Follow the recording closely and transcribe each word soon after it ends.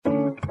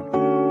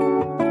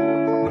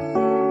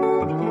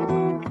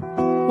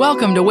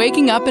Welcome to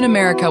Waking Up in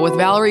America with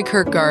Valerie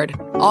Kirkgard.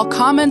 All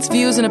comments,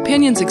 views, and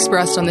opinions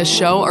expressed on this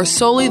show are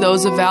solely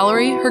those of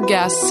Valerie, her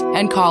guests,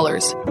 and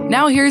callers.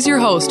 Now here's your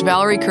host,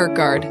 Valerie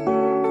Kirkgard.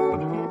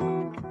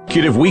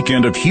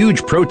 Weekend of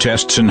huge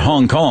protests in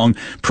Hong Kong,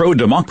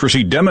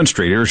 pro-democracy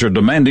demonstrators are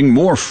demanding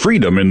more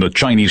freedom in the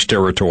Chinese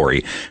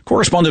territory.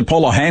 Correspondent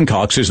Paula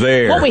Hancock is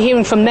there. What we're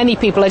hearing from many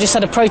people, I just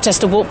had a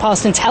protester walk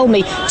past and tell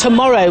me,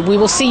 tomorrow, we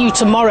will see you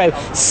tomorrow.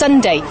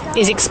 Sunday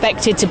is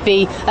expected to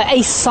be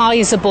a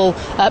sizable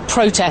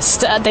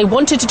protest. They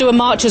wanted to do a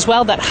march as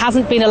well. That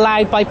hasn't been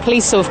allowed by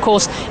police. So, of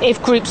course, if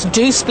groups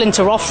do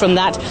splinter off from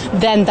that,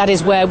 then that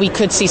is where we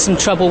could see some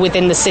trouble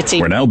within the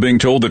city. We're now being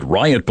told that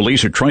riot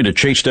police are trying to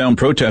chase down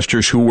protesters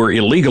who were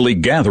illegally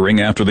gathering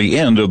after the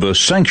end of the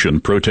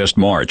sanctioned protest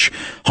march.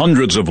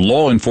 Hundreds of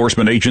law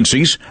enforcement agents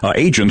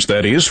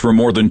that is, for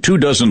more than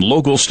 24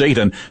 local, state,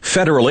 and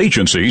federal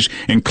agencies,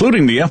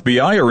 including the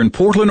FBI, are in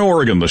Portland,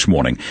 Oregon this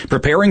morning,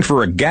 preparing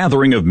for a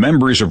gathering of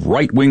members of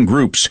right-wing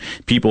groups.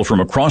 People from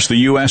across the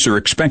U.S. are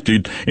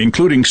expected,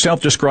 including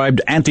self-described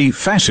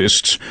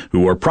anti-fascists,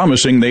 who are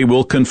promising they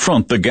will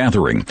confront the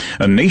gathering.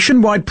 A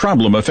nationwide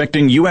problem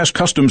affecting U.S.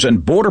 Customs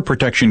and Border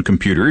Protection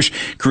computers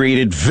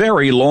created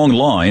very long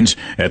lines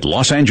at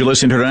Los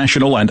Angeles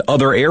International and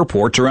other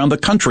airports around the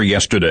country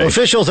yesterday.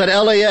 Officials at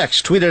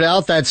LAX tweeted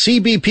out that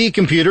CBP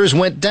computers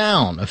went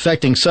down,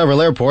 affecting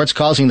several airports,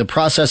 causing the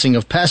processing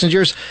of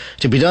passengers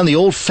to be done the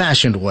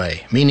old-fashioned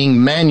way,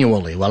 meaning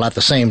manually, while at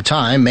the same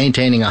time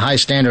maintaining a high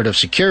standard of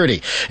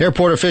security.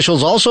 Airport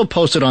officials also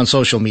posted on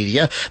social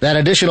media that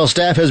additional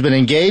staff has been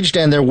engaged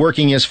and they're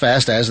working as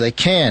fast as they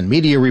can.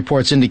 Media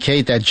reports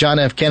indicate that John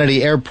F.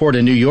 Kennedy Airport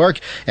in New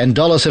York and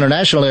Dulles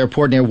International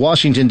Airport near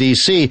Washington,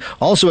 D.C.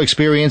 also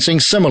experiencing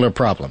similar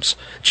problems.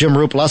 Jim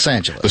Roop, Los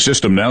Angeles. The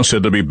system now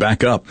said to be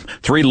back up.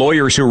 3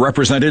 lawyers who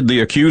represented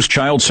the accused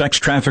child sex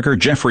trafficker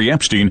Jeffrey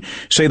Epstein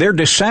say they're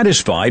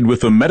dissatisfied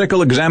with the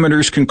medical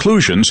examiner's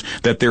conclusions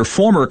that their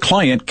former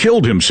client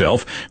killed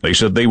himself. They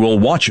said they will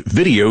watch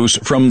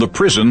videos from the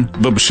prison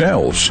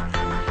themselves.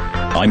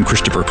 I'm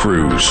Christopher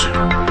Cruz.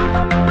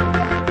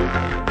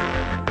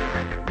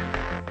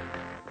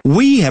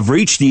 We have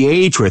reached the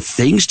age where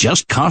things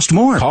just cost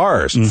more.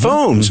 Cars,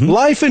 phones,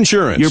 life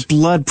insurance. Your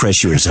blood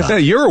pressure is up.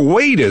 Your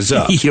weight is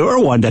up. You're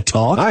one to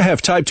talk. I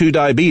have type 2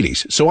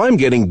 diabetes, so I'm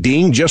getting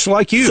dinged just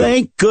like you.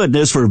 Thank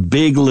goodness for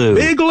Big Lou.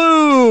 Big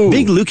Lou!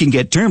 Big Lou can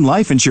get term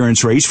life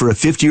insurance rates for a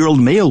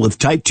 50-year-old male with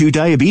type 2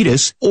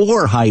 diabetes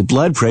or high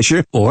blood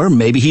pressure, or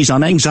maybe he's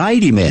on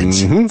anxiety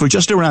meds, for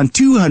just around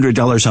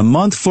 $200 a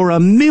month for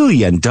 $1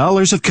 million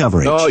of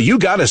coverage. Oh, you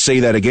gotta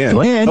say that again.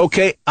 Go ahead.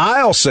 Okay,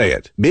 I'll say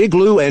it. Big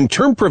Lou and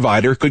term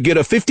provider could get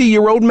a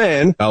 50-year-old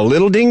man, a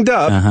little dinged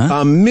up,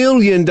 $1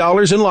 million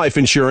in life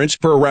insurance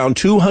for around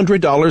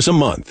 $200 a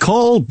month.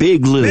 Call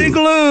Big Lou. Big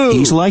Lou!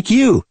 He's like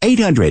you.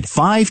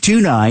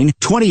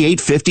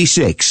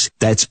 800-529-2856.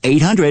 That's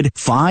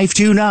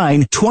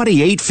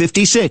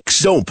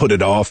 800-529-2856. Don't put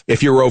it off.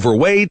 If you're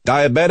overweight,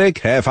 diabetic,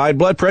 have high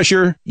blood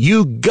pressure,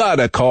 you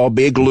gotta call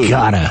Big Lou.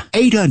 Gotta.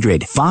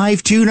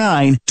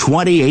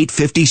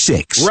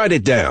 800-529-2856. Write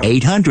it down.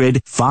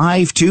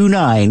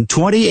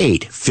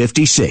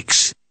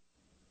 800-529-2856.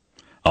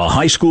 A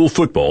high school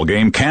football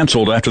game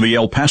canceled after the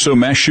El Paso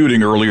mass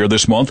shooting earlier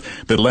this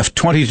month that left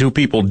 22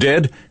 people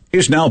dead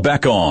is now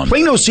back on.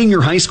 Plano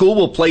Senior High School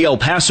will play El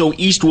Paso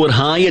Eastwood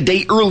High a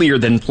day earlier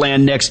than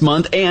planned next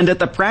month and at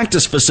the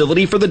practice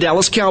facility for the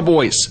Dallas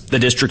Cowboys. The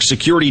district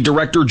security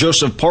director,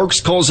 Joseph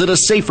Parks, calls it a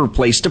safer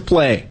place to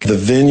play. The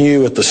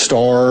venue at the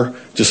Star,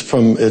 just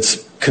from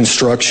its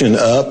construction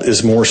up,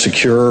 is more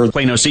secure.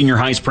 Plano Senior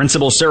High's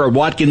principal, Sarah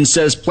Watkins,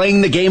 says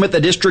playing the game at the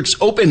district's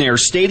open-air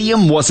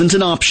stadium wasn't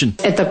an option.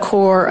 At the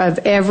core of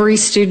every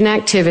student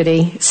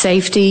activity,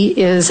 safety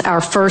is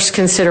our first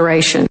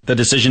consideration. The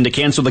decision to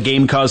cancel the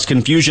game caused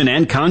confusion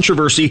and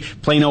controversy.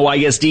 Plano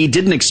ISD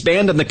didn't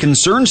expand on the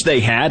concerns they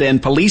had,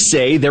 and police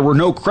say there were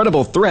no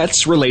credible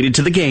threats related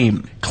to the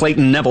game.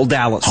 Clayton Neville,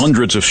 Dallas.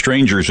 Hundreds of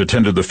strangers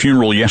attended the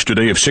funeral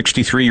yesterday of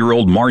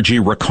 63-year-old Margie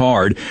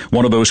Ricard,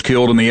 one of those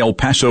killed in the El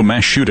Paso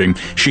mass shooting.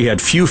 She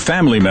had few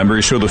family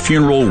members, so the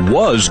funeral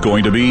was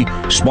going to be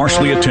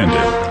sparsely attended.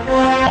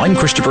 I'm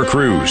Christopher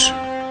Cruz.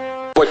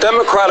 What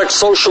democratic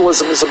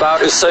socialism is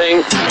about is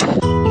saying...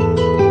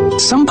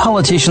 Some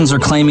politicians are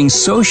claiming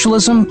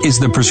socialism is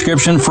the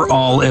prescription for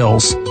all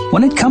ills.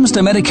 When it comes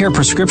to Medicare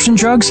prescription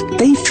drugs,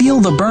 they feel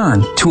the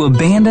burn to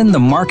abandon the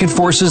market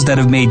forces that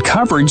have made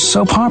coverage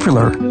so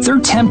popular.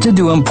 They're tempted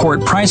to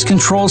import price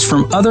controls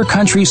from other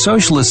countries'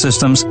 socialist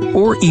systems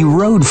or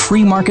erode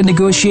free market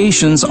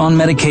negotiations on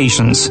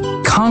medications.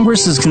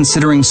 Congress is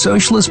considering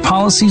socialist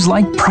policies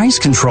like price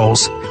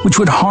controls, which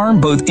would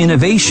harm both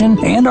innovation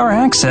and our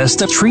access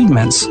to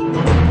treatments.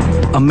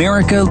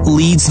 America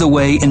leads the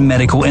way in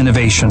medical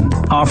innovation,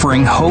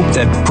 offering hope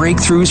that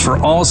breakthroughs for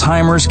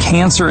Alzheimer's,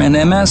 cancer, and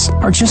MS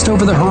are just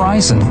over the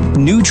horizon.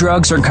 New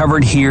drugs are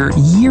covered here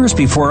years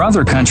before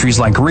other countries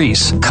like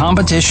Greece.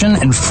 Competition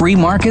and free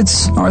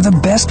markets are the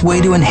best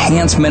way to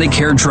enhance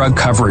Medicare drug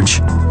coverage.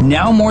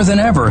 Now more than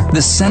ever,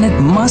 the Senate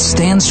must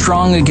stand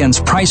strong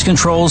against price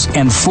controls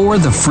and for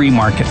the free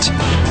market.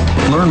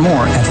 Learn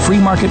more at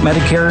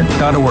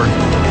freemarketmedicare.org.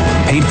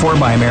 Paid for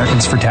by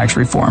Americans for Tax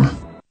Reform.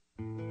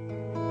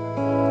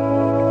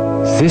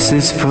 This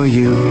is for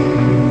you.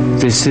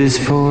 This is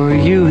for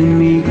you and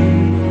me,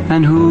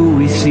 and who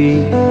we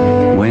see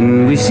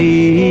when we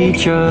see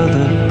each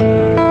other.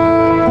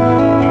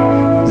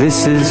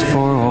 This is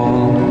for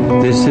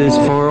all. This is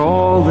for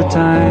all the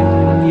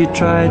time you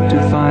tried to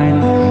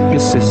find your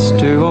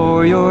sister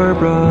or your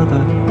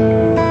brother.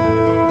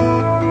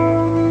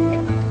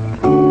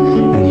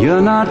 And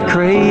you're not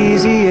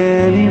crazy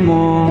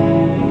anymore.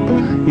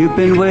 You've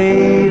been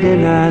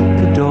waiting at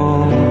the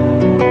door.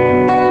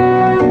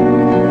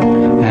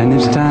 And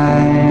it's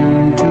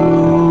time to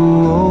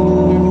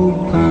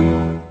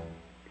open.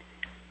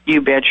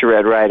 You bet,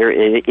 Red Rider.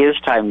 It is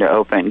time to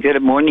open.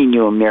 Good morning,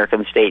 you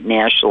American State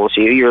Nationals.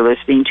 You're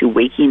listening to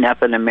Waking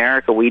Up in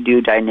America. We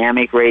do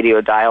dynamic radio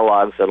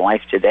dialogues on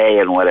life today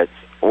and what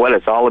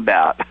it's all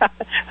about,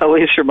 at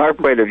least from our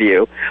point of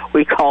view.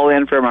 We call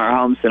in from our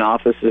homes and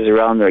offices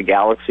around the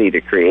galaxy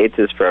to create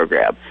this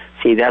program.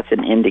 See, that's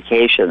an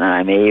indication that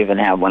I may even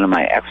have one of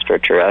my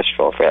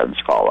extraterrestrial friends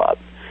call up.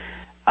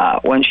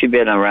 Once you've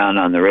been around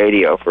on the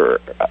radio for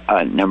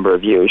a number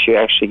of years, you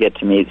actually get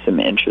to meet some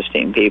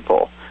interesting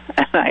people.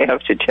 And I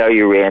have to tell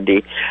you,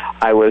 Randy,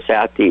 I was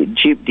at the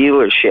Jeep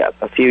dealership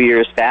a few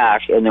years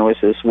back, and there was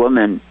this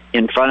woman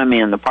in front of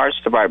me in the parts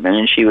department,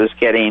 and she was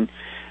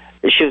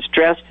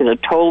dressed in a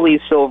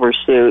totally silver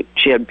suit.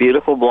 She had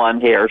beautiful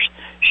blonde hair.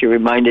 She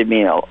reminded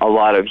me a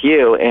lot of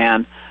you,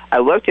 and I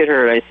looked at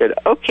her and I said,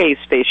 "Okay,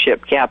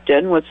 spaceship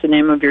captain, what's the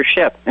name of your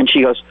ship?" And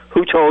she goes,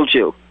 "Who told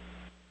you?"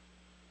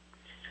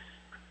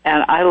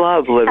 And I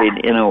love living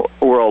in a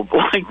world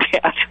like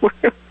that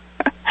where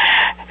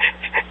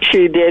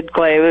she did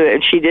claim it,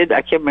 and she did.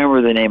 I can't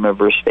remember the name of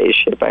her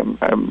spaceship. I'm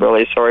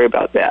really sorry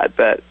about that,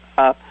 but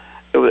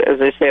as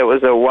I say, it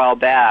was a while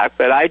back.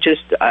 But I think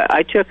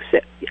I took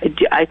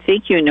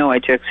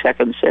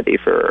Second City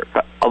for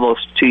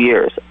almost 2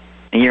 years,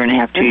 a year and a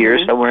half, 2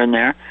 years, somewhere in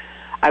there.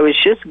 I was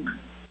just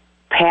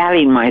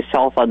patting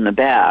myself on the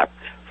back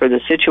for the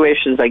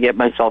situations I get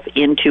myself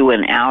into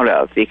and out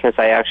of, because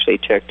I actually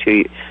took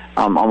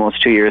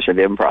almost 2 years of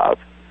improv.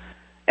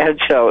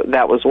 And so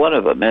that was one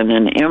of them. And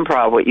in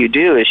improv, what you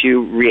do is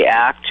you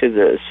react to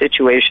the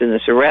situation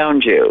that's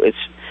around you.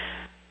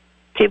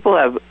 People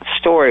have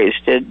stories.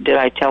 Did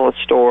I tell a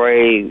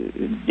story?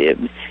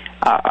 Did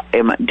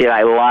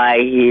I lie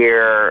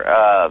here?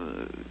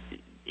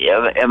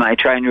 Am I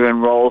trying to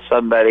enroll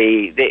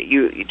somebody?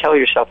 You tell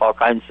yourself all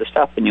kinds of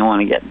stuff, and you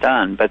want to get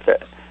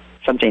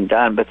something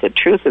done. But the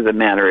truth of the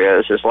matter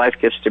is life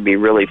gets to be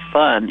really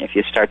fun if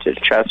you start to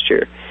trust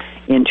your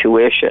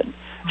intuition.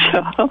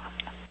 So,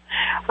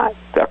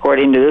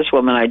 according to this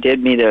woman, I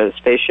did meet a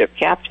spaceship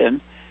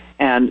captain,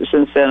 and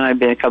since then I've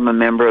become a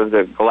member of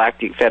the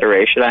Galactic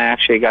Federation. I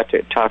actually got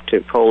to talk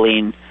to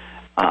Colleen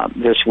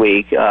this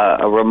week,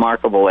 a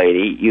remarkable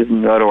lady. You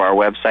can go to our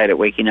website at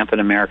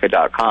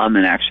wakingupinamerica.com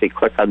and actually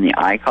click on the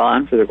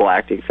icon for the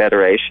Galactic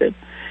Federation.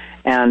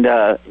 And,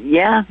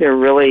 they're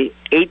really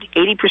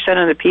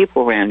 80% of the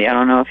people, Randy, I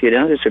don't know if you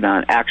know this or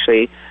not,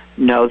 actually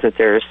know that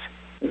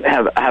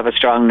have a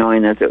strong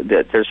knowing that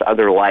there's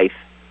other life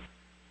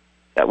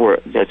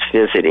that's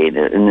visiting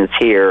and it's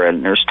here,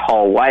 and there's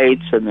tall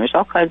whites, and there's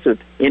all kinds of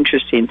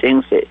interesting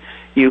things that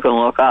you can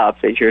look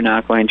up that you're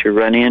not going to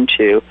run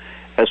into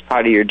as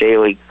part of your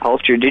daily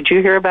culture. Did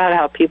you hear about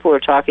how people are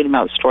talking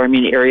about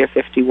storming Area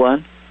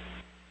 51?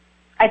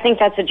 I think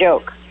that's a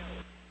joke.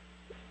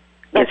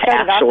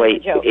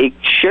 It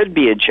should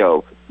be a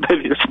joke,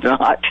 but it's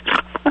not.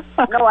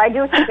 No, I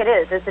do think it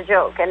is. It's a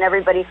joke, and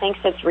everybody thinks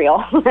it's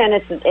real. And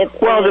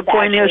it's well, the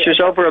point is, there's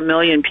over 1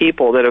 million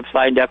people that have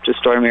signed up to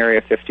storm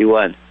Area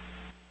 51,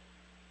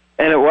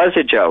 and it was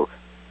a joke.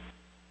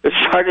 It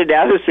started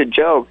out as a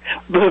joke,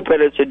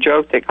 but it's a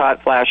joke that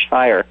caught flash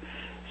fire.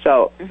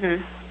 So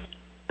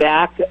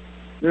back in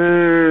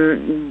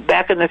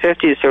the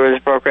 50s, there was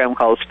a program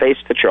called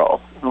Space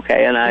Patrol.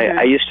 Okay, and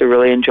I used to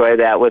really enjoy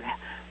that with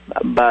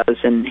Buzz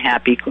and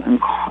Happy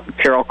and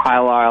Carol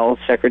Carlisle,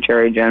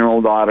 Secretary General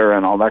daughter,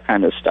 and all that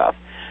kind of stuff.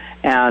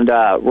 And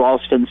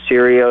Ralston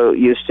Serio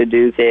used to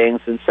do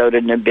things, and so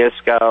did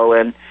Nabisco,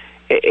 and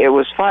it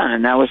was fun.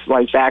 And that was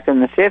like back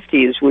in the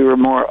 50s, we were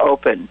more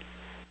open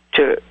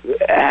to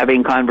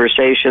having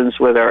conversations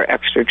with our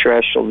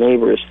extraterrestrial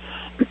neighbors.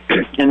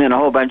 And then a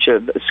whole bunch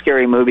of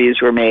scary movies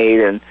were made,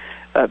 and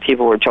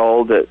people were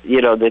told that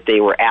that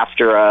they were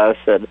after us,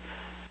 and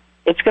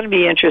it's going to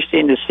be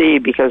interesting to see,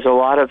 because a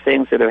lot of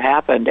things that have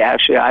happened,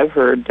 actually, I've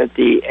heard that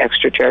the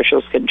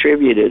extraterrestrials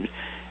contributed.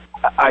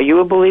 Are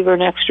you a believer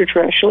in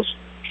extraterrestrials?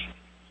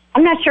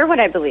 I'm not sure what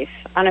I believe,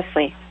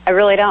 honestly. I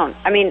really don't.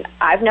 I mean,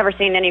 I've never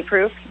seen any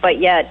proof, but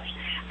yet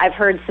I've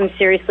heard some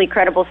seriously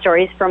credible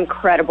stories from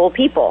credible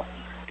people.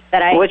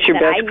 What's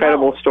your best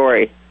credible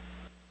story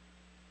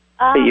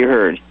that you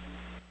heard?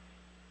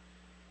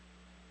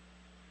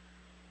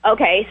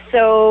 Okay,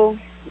 so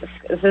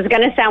this is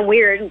going to sound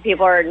weird, and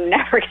people are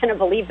never going to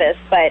believe this,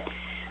 but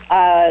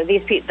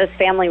this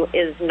family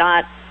is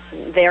not,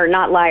 they're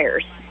not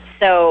liars.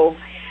 So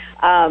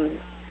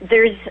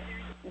there's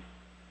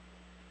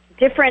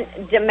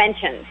different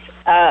dimensions.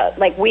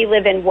 Like we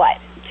live in what?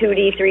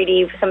 2D,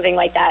 3D, something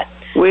like that.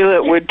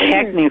 We're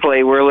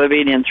technically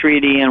living in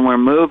 3D and we're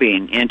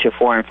moving into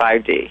 4 and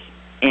 5D.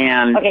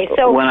 And okay,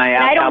 so when I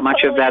asked how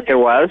much of that there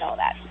was,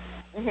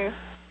 Mm-hmm.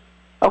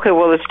 Okay,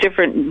 well, it's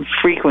different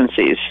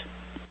frequencies.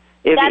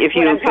 If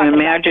you can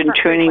imagine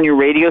tuning your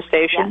radio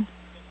station,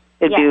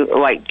 it'd be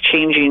like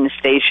changing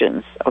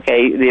stations.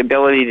 Okay, the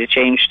ability to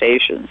change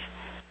stations.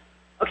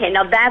 Okay,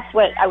 now that's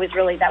what that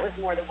was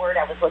more the word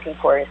I was looking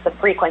for, is the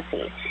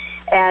frequency.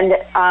 And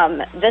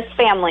this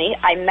family,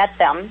 I met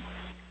them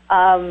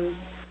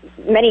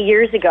many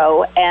years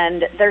ago,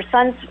 and their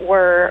sons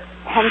were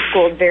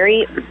homeschooled,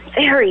 very,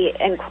 very,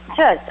 and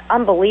just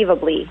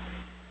unbelievably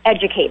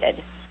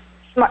educated.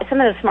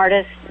 Some of the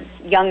smartest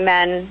young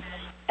men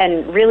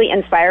and really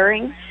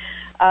inspiring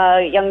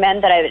young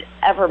men that I've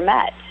ever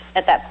met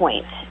at that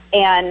point.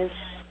 And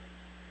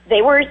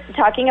they were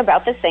talking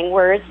about this thing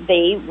where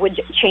they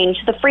would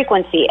change the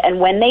frequency. And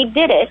when they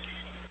did it,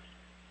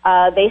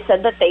 they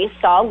said that they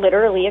saw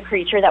literally a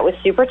creature that was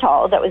super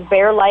tall, that was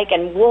bear-like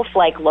and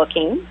wolf-like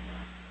looking.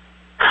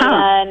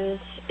 And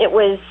it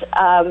was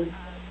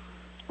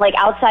like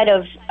outside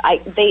of,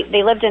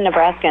 they lived in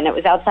Nebraska, and it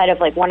was outside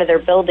of like one of their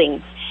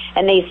buildings.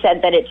 And they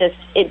said that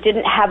it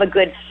didn't have a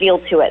good feel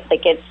to it.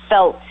 Like it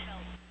felt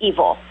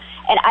evil.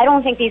 And I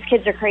don't think these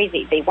kids are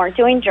crazy. They weren't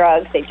doing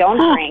drugs. They don't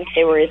drink.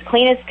 They were as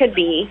clean as could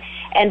be.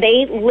 And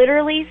they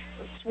literally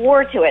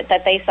swore to it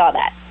that they saw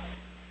that.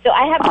 So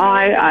I have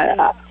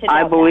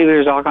I believe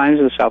there's all kinds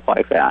of stuff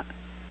like that.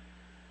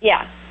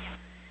 Yeah.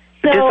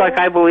 So, just like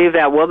I believe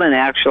that woman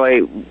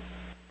actually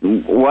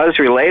was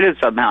related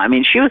somehow. I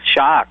mean, she was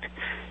shocked.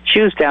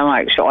 She was down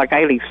like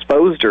I had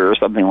exposed her or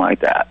something like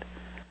that.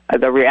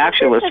 The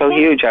reaction was so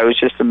huge, I was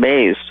just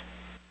amazed.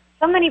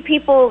 So many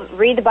people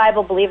read the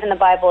Bible, believe in the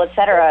Bible,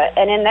 etc.,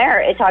 and in there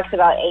it talks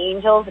about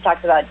angels, it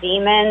talks about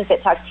demons,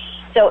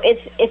 so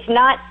it's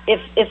not,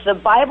 if the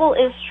Bible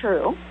is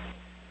true,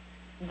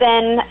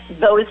 then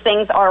those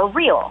things are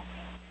real.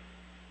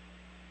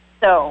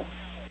 So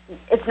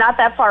it's not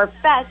that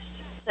far-fetched.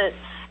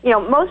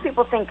 Most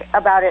people think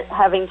about it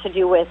having to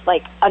do with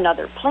like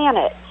another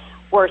planet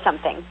or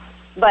something,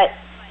 but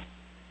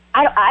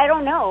I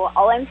don't know.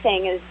 All I'm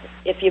saying is,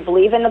 if you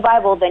believe in the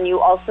Bible, then you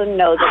also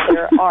know that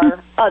there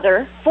are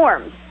other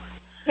forms.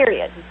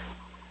 Period.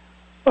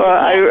 Well,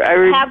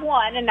 I have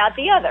one and not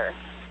the other.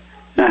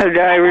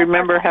 I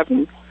remember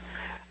having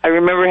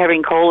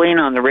Colleen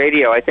on the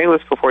radio. I think it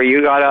was before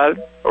you got on.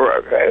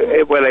 Or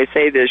when I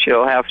say this,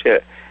 you'll have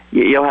to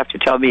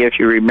tell me if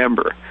you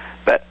remember.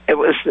 But it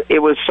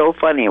was so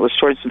funny. It was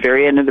towards the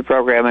very end of the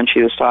program, and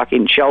she was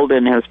talking.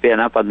 Sheldon has been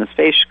up on the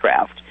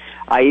spacecraft.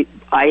 I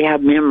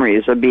have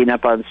memories of being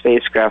up on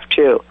spacecraft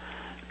too,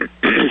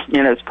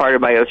 and it's part of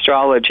my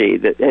astrology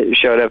that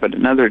showed up in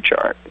another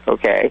chart.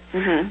 Okay,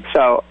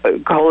 So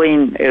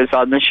Colleen is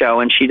on the show,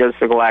 and she does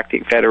the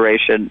Galactic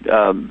Federation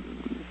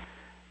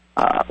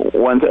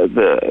once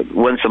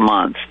a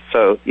month.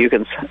 So you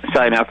can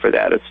sign up for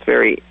that. It's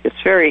very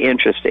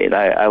interesting.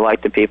 I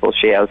like the people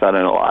she has on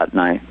it a lot,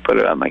 and I put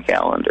it on my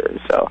calendar.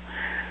 So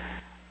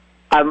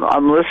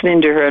I'm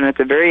listening to her, and at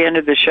the very end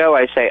of the show,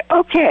 I say,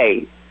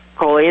 okay,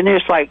 Colleen,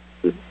 there's like,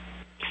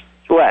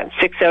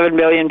 6-7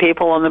 billion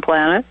people on the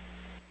planet?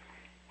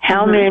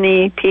 How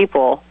many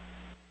people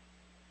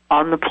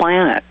on the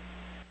planet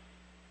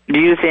do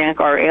you think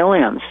are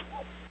aliens?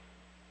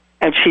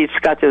 And she's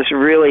got this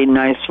really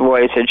nice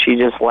voice, and she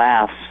just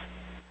laughs.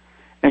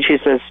 And she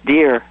says,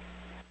 dear,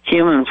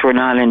 humans were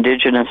not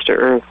indigenous to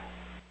Earth.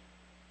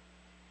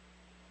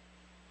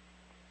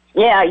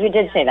 Yeah, you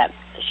did say that.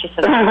 She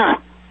said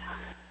that.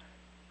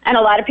 And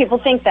a lot of people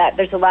think that.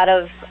 There's a lot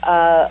of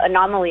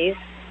anomalies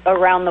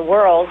around the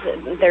world.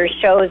 There's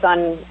shows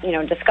on,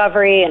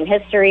 Discovery and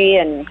History,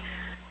 and,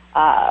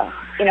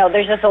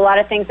 there's just a lot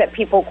of things that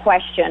people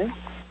question.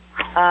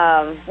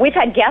 We've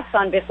had guests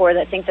on before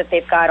that think that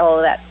they've got all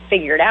of that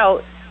figured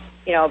out,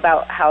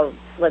 about how,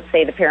 let's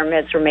say, the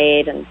pyramids were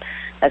made and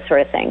that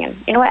sort of thing.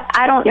 And you know what?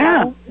 I don't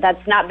know.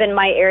 That's not been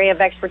my area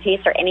of expertise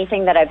or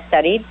anything that I've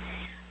studied,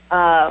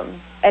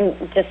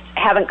 and just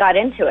haven't got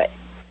into it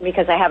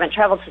because I haven't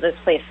traveled to those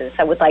places.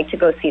 I would like to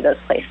go see those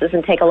places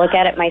and take a look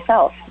at it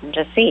myself and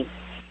just see.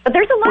 But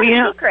there's a lot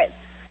of secrets.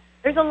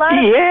 There's a lot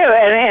of...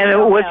 Yeah,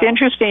 and what's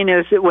interesting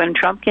is that when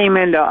Trump came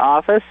into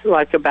office,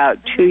 like about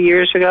 2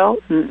 years ago,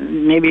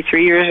 maybe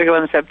 3 years ago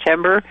in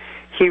September,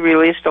 he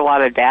released a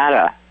lot of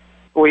data.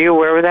 Were you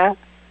aware of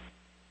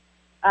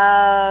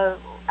that?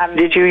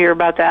 Did you hear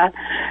about that?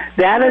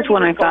 That is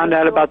when I found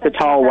out about the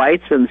tall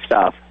whites and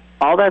stuff.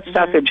 All that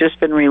stuff had just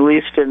been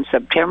released in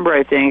September,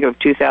 I think, of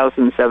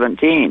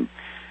 2017.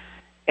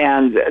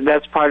 And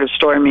that's part of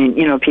storming,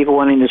 people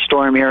wanting to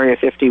storm Area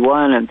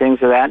 51 and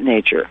things of that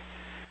nature.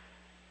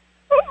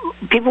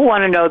 People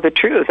want to know the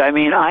truth. I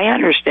mean, I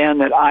understand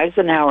that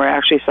Eisenhower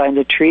actually signed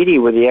a treaty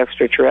with the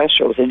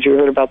extraterrestrials. Did you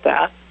hear about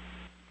that?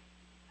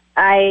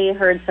 I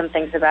heard some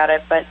things about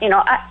it, but,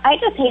 I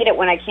just hate it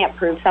when I can't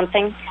prove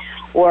something,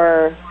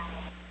 or,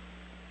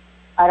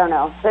 I don't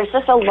know. There's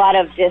just a lot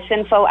of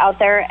disinfo out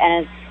there,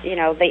 and it's,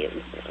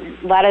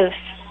 a lot of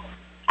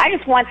I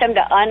just want them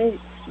to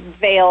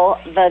unveil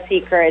the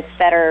secrets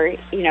that are,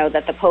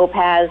 that the Pope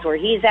has where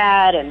he's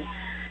at, and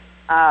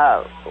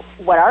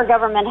what our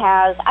government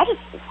has.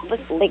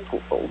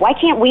 Why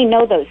can't we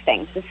know those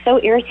things? It's so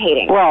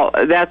irritating. Well,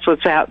 that's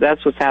what's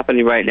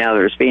happening right now.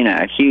 There's been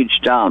a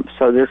huge dump.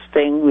 So this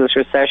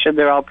recession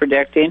they're all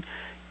predicting,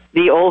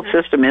 the old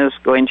system is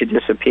going to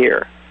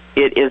disappear.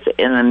 It is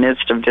in the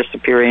midst of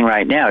disappearing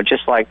right now,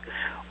 just like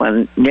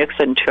when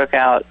Nixon took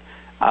out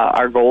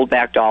our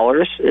gold-backed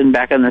dollars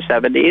back in the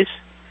 70s.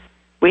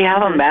 We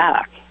have them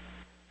back.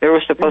 They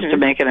were supposed to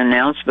make an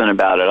announcement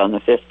about it on the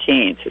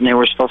 15th, and they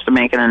were supposed to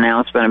make an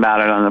announcement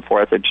about it on the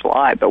 4th of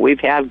July. But we've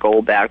had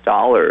gold-backed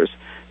dollars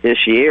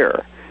this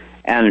year,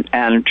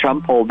 and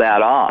Trump pulled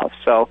that off.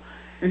 So,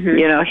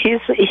 in a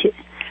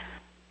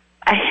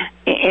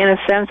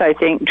sense, I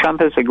think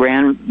Trump is a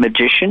grand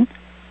magician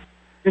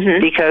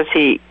because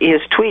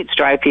his tweets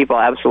drive people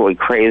absolutely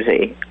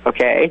crazy,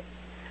 okay?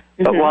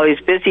 But while he's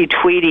busy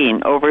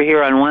tweeting over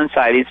here on one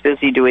side, he's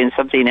busy doing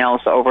something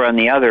else over on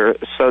the other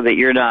so that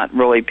you're not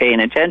really paying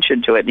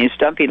attention to it. And he's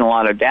dumping a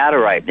lot of data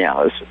right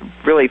now. It's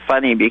really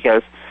funny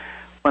because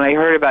when I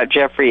heard about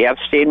Jeffrey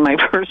Epstein, my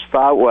first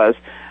thought was,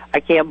 I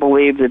can't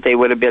believe that they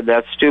would have been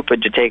that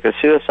stupid to take a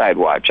suicide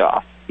watch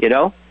off,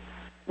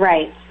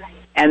 Right.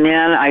 And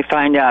then I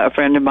find out a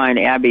friend of mine,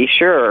 Abby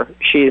Scher,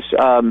 she's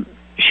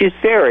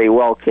very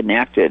well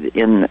connected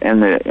in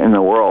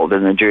the world,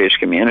 in the Jewish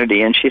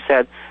community, and she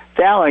said,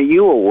 Val, are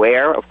you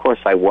aware, of course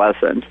I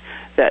wasn't,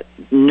 that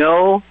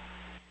no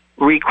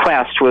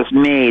request was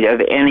made of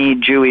any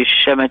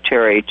Jewish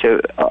cemetery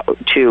to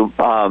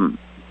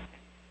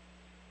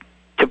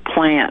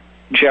plant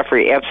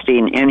Jeffrey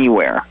Epstein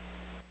anywhere?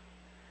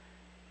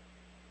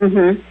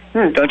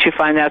 Don't you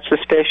find that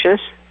suspicious?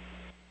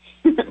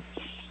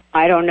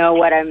 I don't know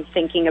what I'm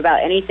thinking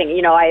about anything.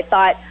 I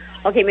thought,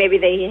 okay, maybe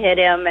they hit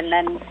him, and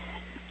then,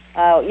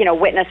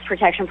 witness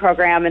protection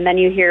program, and then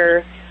you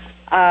hear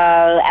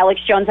Alex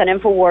Jones on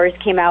InfoWars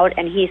came out,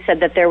 and he said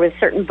that there was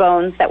certain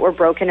bones that were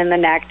broken in the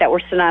neck that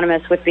were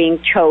synonymous with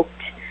being choked,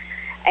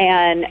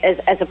 and as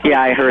opposed to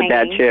I heard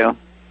hanging. that too.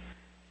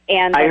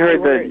 And I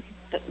heard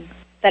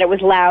that it was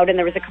loud and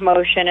there was a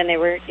commotion, and they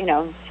were,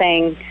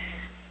 saying,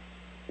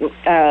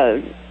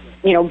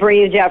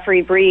 breathe,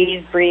 Jeffrey,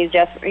 breathe,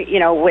 Jeffrey,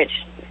 which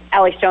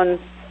Alex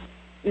Jones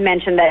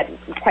mentioned that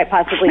quite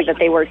possibly that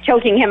they were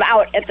choking him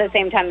out at the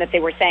same time that they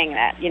were saying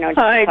that,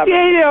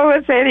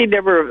 it's any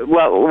never.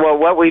 Well,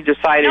 what we've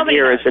decided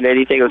here is that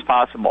anything is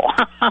possible.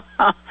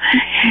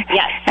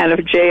 Yes. And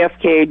if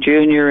JFK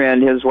Jr.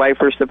 and his wife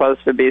are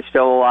supposed to be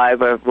still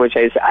alive, which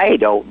I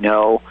don't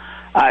know,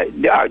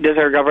 does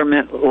our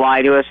government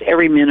lie to us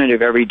every minute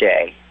of every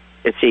day?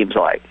 It seems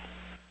like.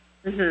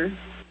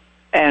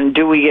 And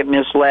do we get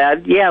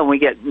misled? Yeah, we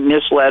get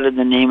misled in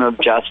the name of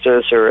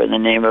justice or in the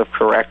name of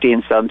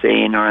correcting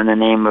something or in the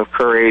name of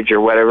courage or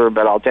whatever,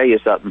 but I'll tell you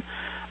something.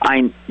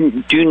 I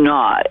do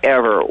not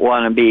ever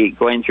want to be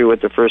going through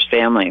what the First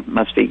Family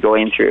must be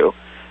going through.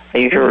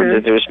 I heard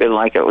that there's been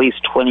like at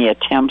least 20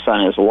 attempts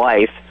on his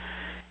life,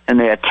 and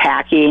the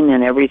attacking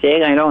and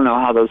everything. I don't know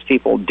how those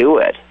people do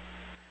it.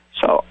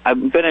 So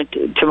I'm going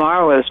to,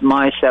 tomorrow is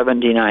my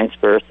 79th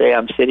birthday.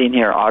 I'm sitting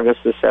here August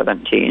the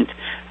 17th.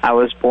 I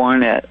was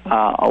born at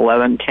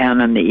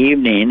 11:10 in the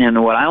evening,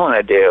 and what I want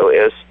to do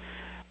is,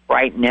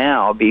 right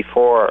now,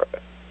 before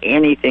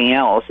anything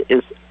else,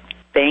 is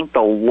thank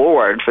the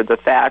Lord for the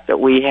fact that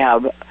we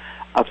have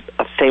a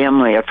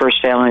family, a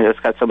First Family that's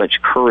got so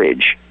much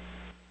courage.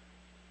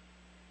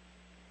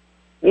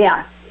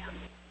 Yeah.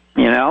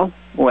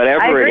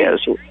 Whatever it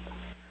is,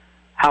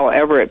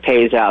 however it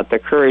pays out, the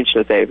courage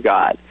that they've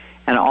got.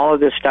 And all of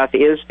this stuff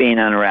is being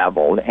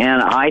unraveled.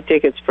 And I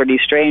think it's pretty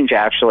strange,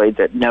 actually,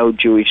 that no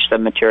Jewish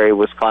cemetery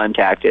was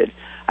contacted.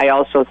 I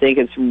also think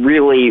it's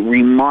really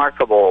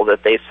remarkable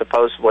that they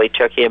supposedly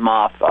took him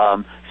off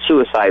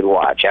suicide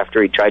watch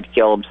after he tried to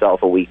kill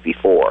himself a week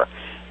before.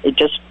 It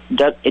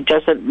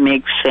doesn't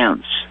make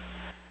sense,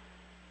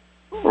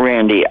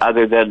 Randy,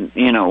 other than,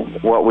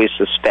 what we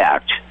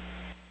suspect.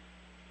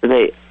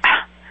 The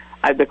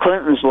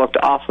Clintons looked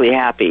awfully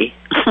happy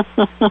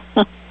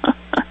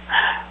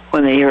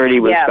when they heard he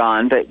was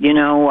gone. But you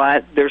know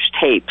what? There's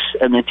tapes,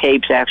 and the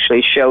tapes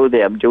actually show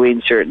them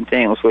doing certain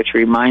things, which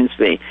reminds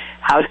me,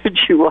 how did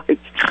you like...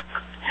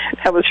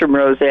 That was from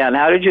Roseanne.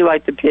 How did you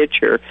like the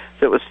picture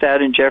that was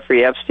found in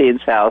Jeffrey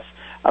Epstein's house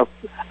of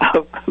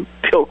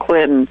Bill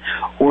Clinton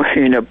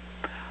wearing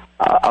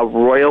a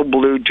royal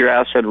blue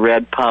dress and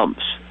red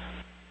pumps?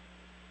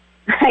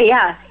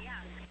 Yeah.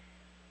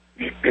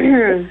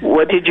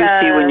 What did you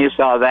see when you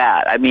saw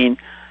that? I mean,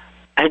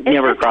 it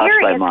never crossed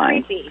my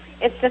mind. Creepy.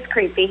 It's just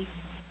creepy.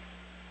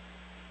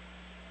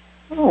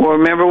 Well,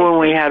 remember when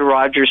we had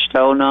Roger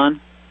Stone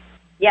on?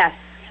 Yes.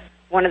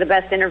 One of the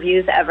best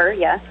interviews ever,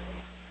 yes.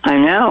 I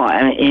know.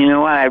 And you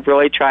know what? I've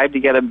really tried to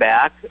get him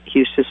back.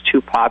 He's just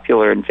too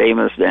popular and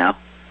famous now.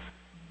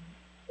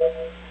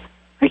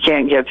 I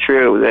can't get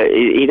through.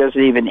 He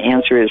doesn't even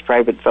answer his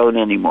private phone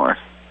anymore.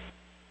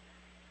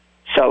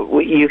 So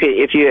you could,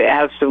 if you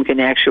have some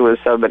connection with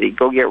somebody,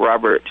 go get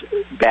Roger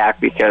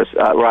back because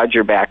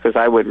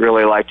I would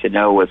really like to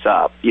know what's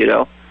up, you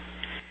know.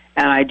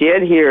 And I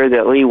did hear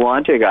that Lee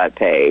Wanta got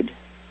paid.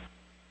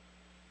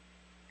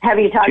 Have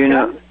you talked to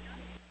him?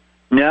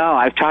 No,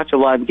 I've talked to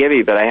Lon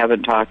Gibby, but I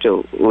haven't talked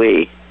to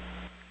Lee.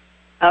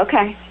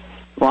 Okay.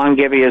 Lon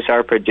Gibby is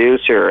our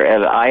producer,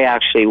 and I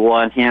actually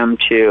want him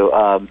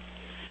to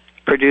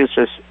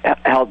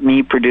help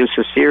me produce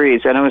a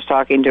series. And I was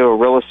talking to a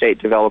real estate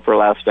developer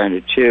last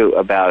night too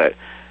about it,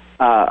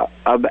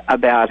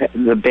 about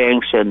the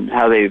banks and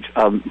how they've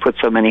put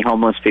so many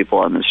homeless people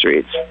on the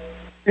streets,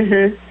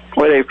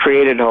 or they've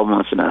created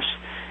homelessness.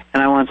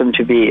 And I want them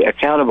to be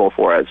accountable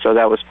for it. So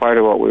that was part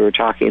of what we were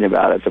talking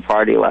about at the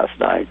party last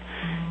night.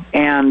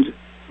 And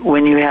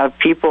when you have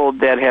people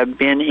that have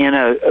been in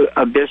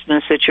a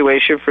business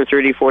situation for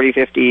 30, 40,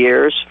 50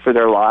 years for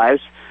their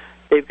lives,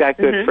 they've got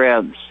good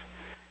friends.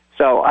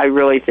 So I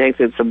really think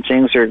that some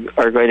things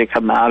are going to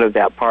come out of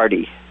that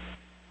party.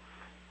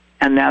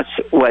 And that's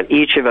what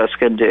each of us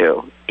can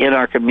do in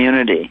our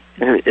community,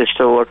 is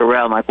to look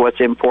around, like what's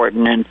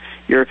important in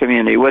your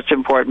community. What's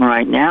important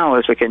right now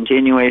is a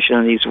continuation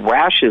of these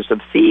rashes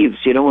of thieves.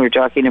 You know, we were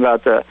talking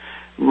about the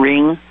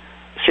Ring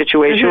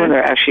situation where they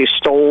actually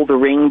stole the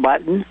Ring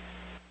button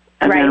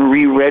and then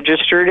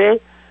re-registered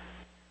it.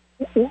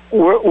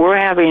 We're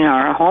having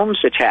our homes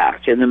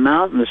attacked in the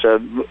mountains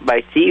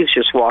by thieves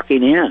just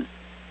walking in.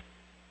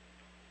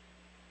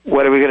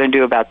 What are we going to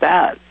do about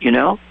that, you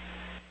know?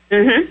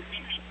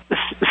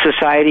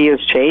 Society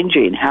is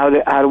changing. How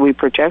do we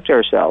protect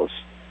ourselves?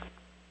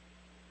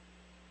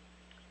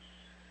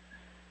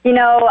 You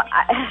know,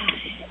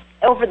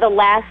 over the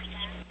last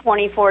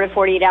 24 to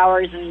 48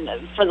 hours, and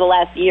for the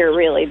last year,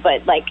 really,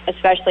 but like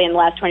especially in the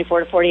last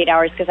 24 to 48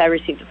 hours, because I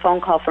received a phone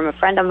call from a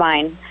friend of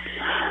mine,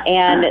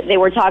 and they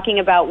were talking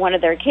about one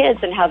of their kids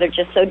and how they're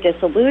just so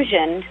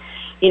disillusioned.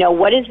 You know,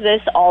 what is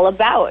this all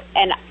about?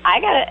 And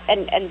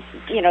and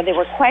you know, they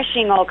were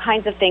questioning all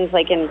kinds of things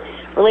like in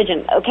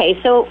religion.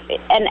 Okay, so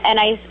and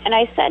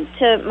I said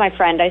to my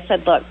friend, I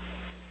said, look,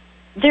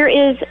 there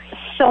is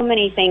so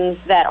many things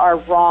that are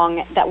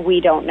wrong that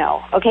we don't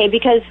know. Okay,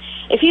 because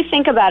if you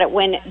think about it,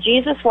 when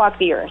Jesus walked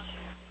the earth,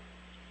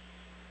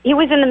 he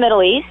was in the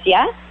Middle East,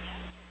 yeah?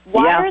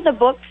 Why are the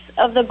books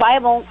of the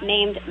Bible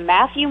named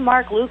Matthew,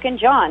 Mark, Luke, and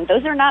John?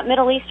 Those are not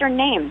Middle Eastern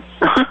names.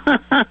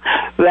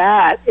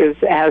 That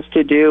has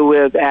to do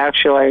with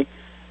actually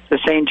the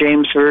St.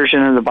 James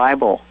Version of the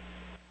Bible.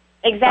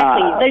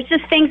 Exactly. There's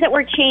just things that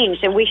were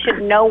changed, and we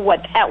should know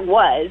what that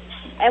was,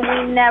 and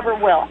we never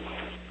will.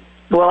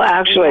 Well,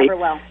 actually,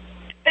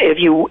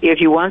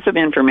 if you want some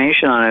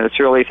information on it, it's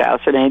really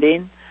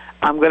fascinating.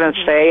 I'm going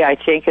to say I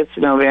think it's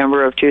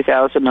November of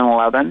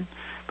 2011.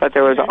 But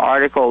there was an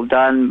article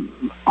done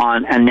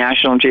on a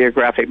National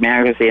Geographic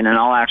magazine, and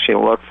I'll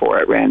actually look for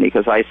it, Randy,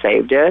 because I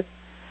saved it.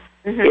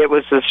 It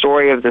was the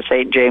story of the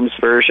St. James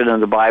Version of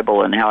the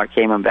Bible and how it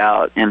came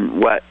about.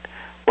 And what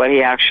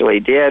he actually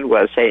did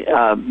was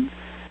the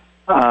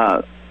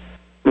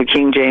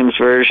King James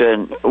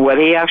Version, what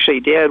he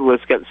actually did was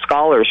get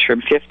scholars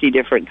from 50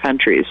 different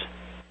countries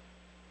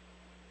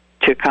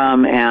to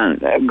come and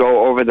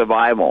go over the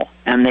Bible.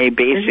 And they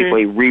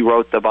basically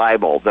rewrote the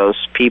Bible, those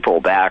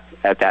people back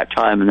at that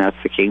time, and that's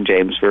the King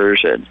James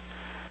Version.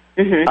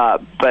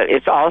 But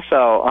it's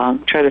also,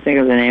 I'm trying to think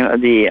of the name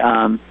of the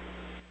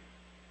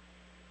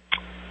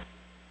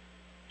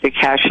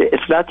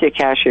it's not the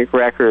Akashic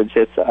Records,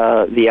 it's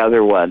the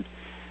other one.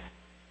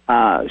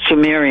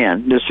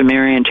 the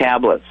Sumerian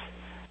tablets.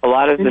 A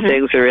lot of the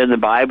things that are in the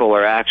Bible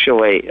are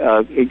actually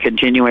a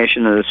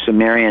continuation of the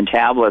Sumerian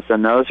tablets,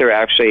 and those are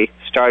actually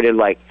started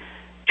like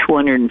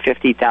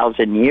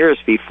 250,000 years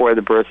before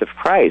the birth of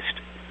Christ.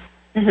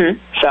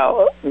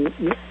 So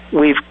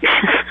we've...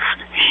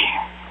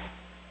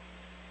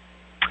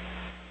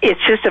 It's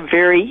just a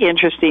very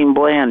interesting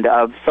blend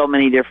of so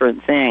many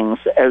different things.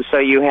 And so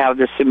you have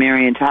the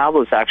Sumerian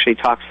tablets actually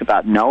talks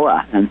about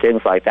Noah and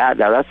things like that.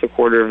 Now, that's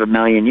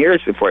 250,000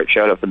 years before it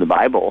showed up in the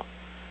Bible.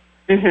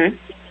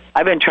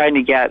 I've been trying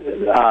to get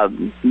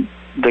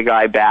the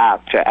guy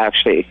back to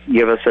actually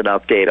give us an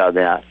update on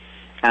that,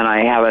 and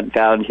I haven't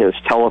found his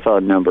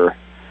telephone number.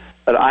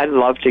 But I'd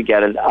love to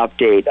get an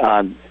update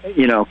on,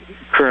 you know,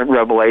 current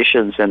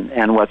revelations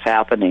and what's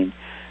happening.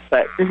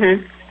 But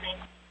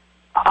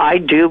I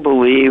do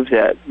believe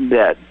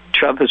that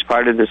Trump is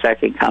part of the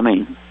second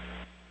coming.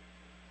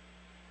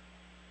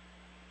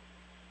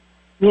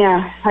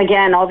 Yeah,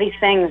 again, all these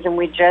things, and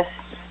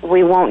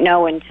we won't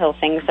know until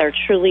things are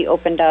truly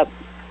opened up.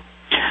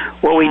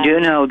 Well, we do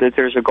know that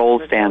there's a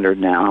gold standard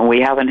now, and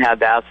we haven't had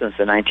that since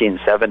the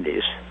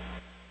 1970s.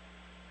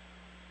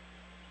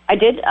 I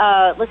did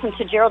listen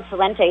to Gerald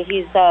Celente.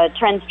 He's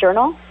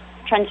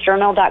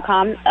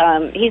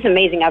trendsjournal.com. He's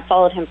amazing. I've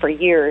followed him for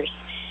years.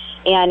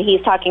 And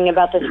he's talking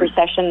about this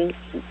recession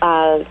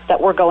that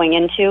we're going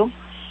into.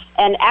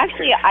 And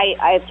actually,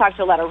 I've talked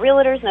to a lot of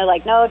realtors, and they're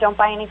like, no, don't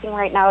buy anything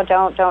right now.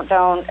 Don't.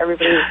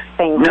 Everybody's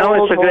saying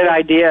no, it's a good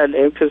idea,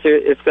 because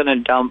it's going to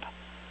dump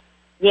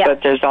Yeah.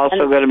 But there's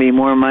also going to be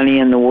more money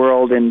in the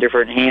world in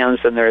different hands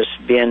than there's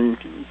been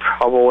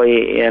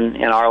probably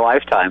in our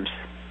lifetimes.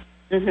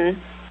 Mhm.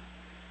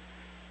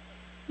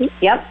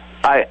 Yep.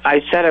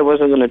 I said I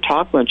wasn't going to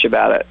talk much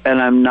about it,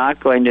 and I'm not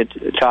going to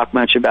talk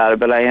much about it,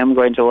 but I am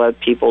going to let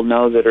people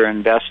know that are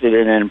invested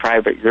in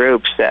private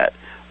groups that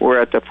we're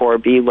at the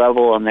 4B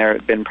level, and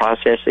they've been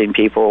processing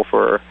people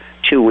for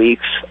 2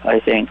 weeks,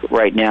 I think,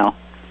 right now.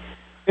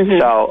 Mm-hmm.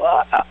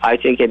 So I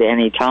think at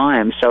any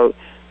time. So,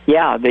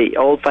 yeah, the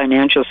old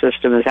financial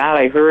system is out.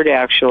 I heard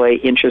actually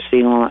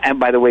interesting, and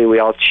by the way, we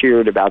all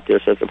cheered about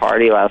this at the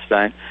party last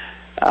night.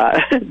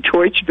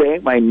 Deutsche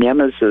Bank, my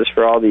nemesis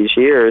for all these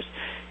years,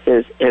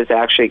 has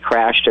actually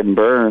crashed and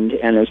burned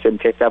and has been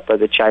picked up by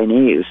the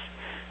Chinese.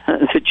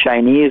 The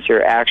Chinese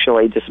are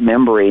actually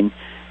dismembering,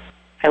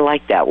 I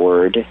like that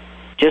word,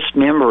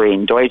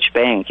 dismembering Deutsche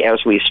Bank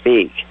as we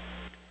speak.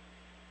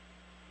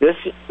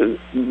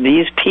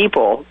 These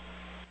people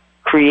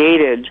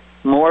created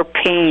more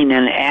pain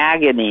and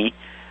agony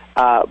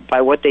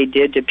by what they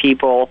did to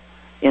people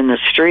in the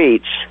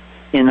streets,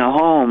 in the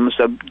homes,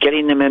 of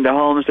getting them into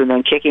homes and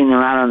then kicking them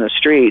out on the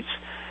streets.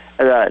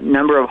 The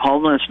number of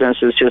homelessness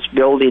is just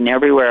building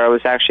everywhere. I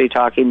was actually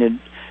talking to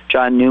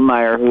John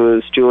Neumeyer, who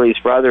is Julie's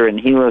brother, and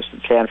he lives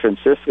in San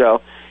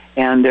Francisco.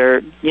 And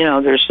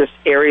there's just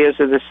areas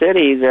of the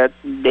city that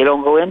they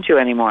don't go into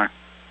anymore.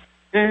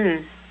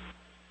 Mm-hmm.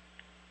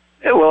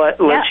 Well,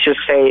 let's just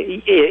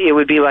say it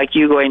would be like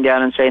you going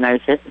down and saying, I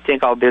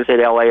think I'll visit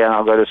L.A. and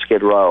I'll go to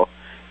Skid Row.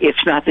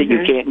 It's not that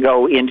you can't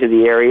go into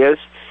the areas.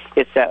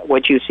 It's that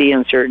what you see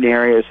in certain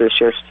areas is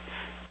just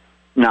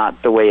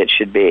not the way it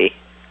should be.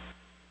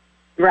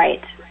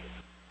 Right.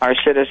 Our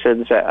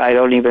citizens, I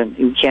don't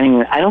even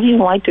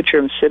like the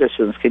term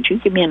citizens. Could you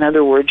give me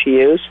another word to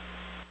use?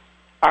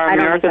 Our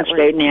American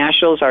state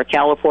nationals, our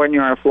California,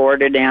 our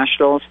Florida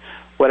nationals,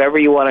 whatever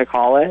you want to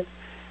call it.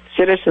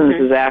 Citizens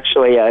is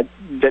actually a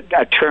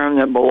term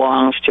that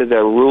belongs to the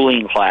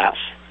ruling class.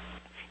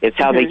 It's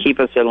how they keep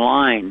us in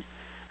line.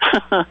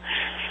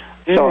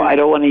 So I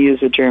don't want to use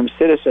the term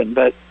citizen,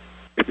 but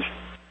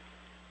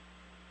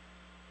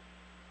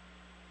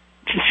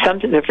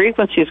the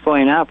frequency is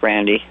going up,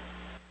 Randy.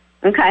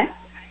 Okay.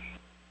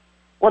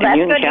 Well, and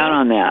you can count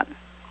on that.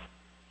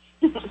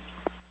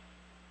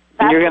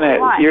 And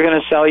you're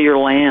gonna sell your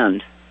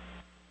land.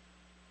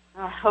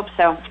 I hope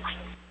so.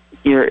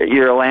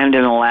 Your land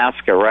in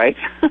Alaska, right?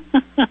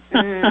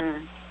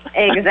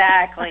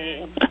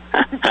 Exactly.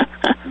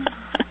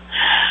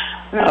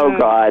 Oh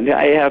God,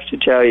 I have to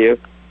tell you.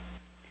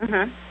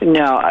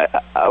 No,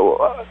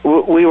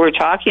 we were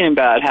talking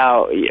about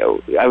how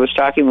I was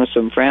talking with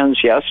some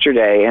friends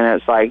yesterday, and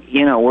it's like,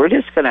 we're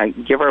just going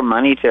to give our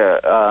money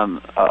to.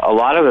 A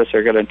lot of us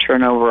are going to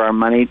turn over our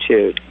money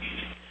to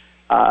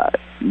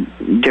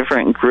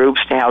different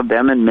groups to have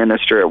them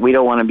administer it. We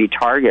don't want to be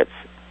targets.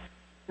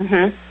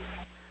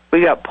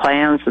 We got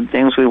plans and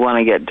things we want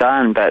to get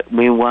done, but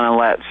we want to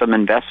let some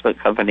investment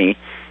company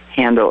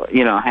handle,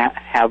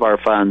 have our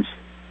funds.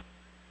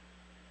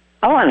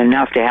 I want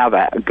enough to have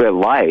a good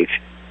life,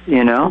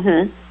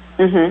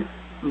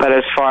 But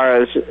as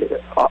far as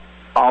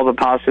all the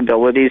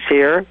possibilities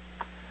here,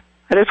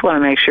 I just want to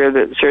make sure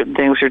that certain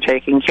things are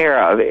taken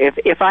care of.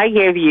 If I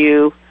gave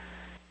you,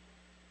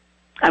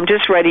 I'm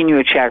just writing you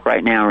a check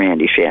right now,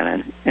 Randy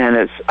Shannon,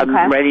 and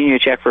I'm writing you a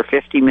check for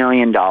 $50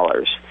 million.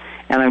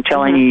 And I'm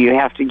telling you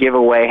have to give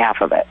away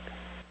half of it.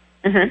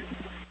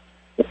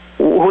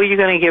 Who are you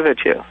going to give it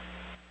to?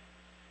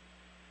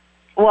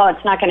 Well,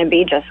 it's not going to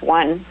be just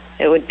one.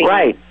 It would be...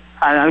 Right.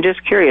 I'm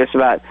just curious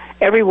about,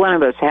 every one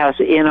of us has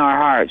in our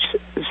hearts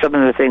some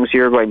of the things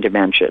you're going to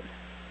mention.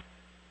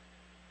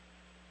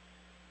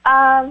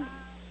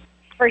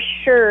 For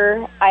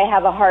sure, I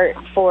have a heart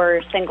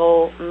for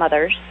single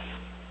mothers.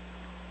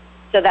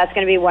 So that's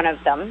going to be one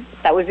of them.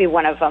 That would be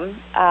one of them.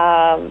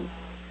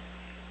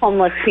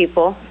 Homeless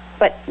people.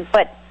 But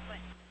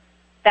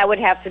that would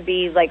have to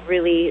be like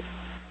really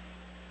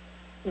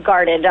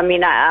guarded. I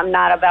mean, I'm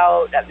not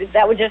about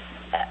that. Would just,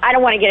 I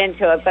don't want to get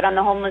into it. But on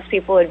the homeless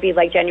people, it'd be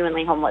like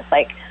genuinely homeless,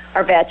 like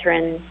our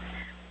veterans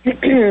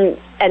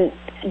and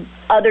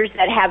others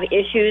that have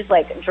issues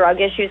like drug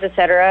issues,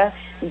 etc.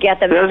 Get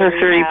them. Those are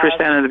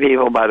 30% of the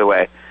people, by the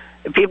way.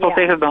 People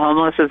think of the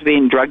homeless as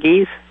being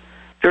druggies.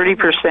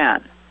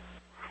 30%,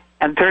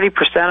 and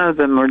 30% of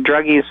them are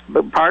druggies,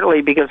 but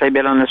partly because they've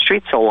been on the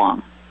street so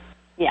long.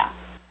 Yeah.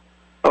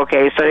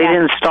 Okay, so they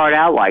didn't start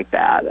out like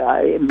that.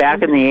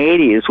 Back in the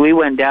 80s, we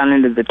went down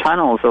into the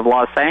tunnels of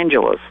Los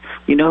Angeles.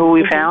 You know who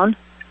we found?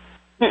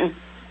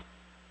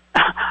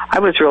 I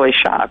was really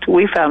shocked.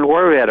 We found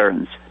war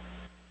veterans.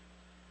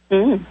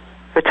 The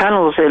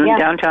tunnels in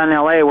downtown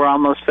L.A. were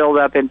almost filled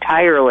up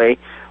entirely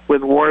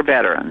with war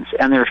veterans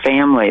and their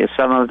families.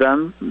 Some of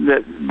them,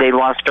 they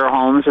lost their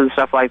homes and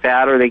stuff like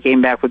that, or they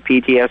came back with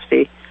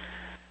PTSD.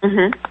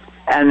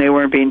 And they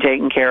weren't being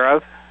taken care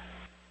of.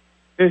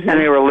 And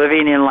they were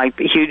living in like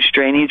huge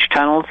drainage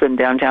tunnels in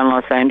downtown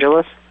Los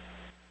Angeles.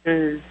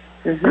 And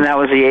that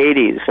was the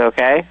 80s,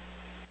 okay?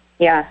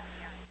 Yeah.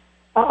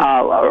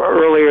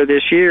 Earlier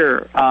this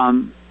year,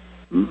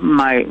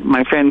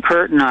 my friend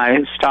Kurt and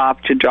I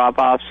stopped to drop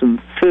off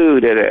some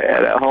food at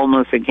a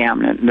homeless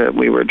encampment that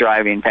we were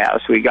driving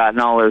past. We'd gotten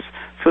all this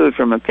food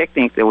from a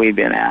picnic that we'd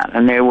been at,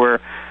 and they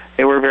were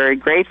very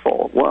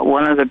grateful.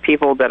 One of the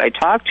people that I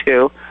talked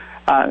to,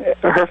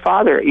 her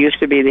father used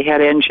to be the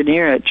head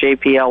engineer at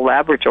JPL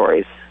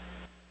Laboratories.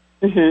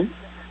 Mm-hmm.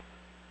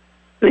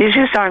 These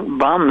just aren't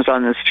bums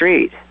on the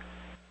street.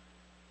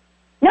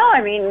 No,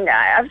 I mean,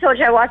 I've told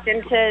you I walked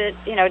into,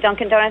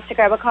 Dunkin' Donuts to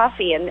grab a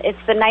coffee, and it's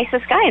the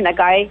nicest guy, and the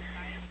guy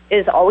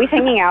is always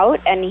hanging out,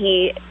 and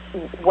he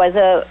was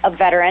a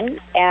veteran,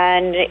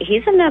 and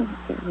he's in a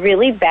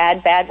really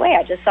bad way.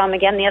 I just saw him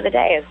again the other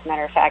day, as a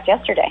matter of fact,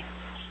 yesterday.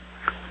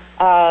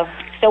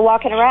 Still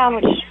walking around,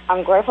 which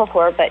I'm grateful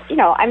for, but,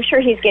 I'm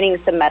sure he's getting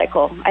some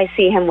medical. I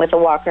see him with a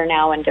walker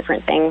now and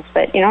different things,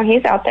 but,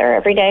 he's out there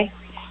every day.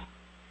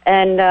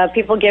 And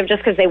people give just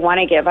because they want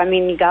to give. I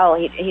mean,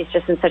 he's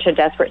just in such a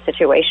desperate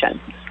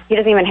situation. He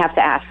doesn't even have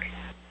to ask.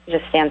 He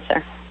just stands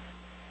there.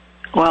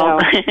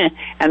 Well,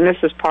 and this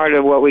is part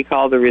of what we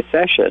call the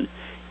recession.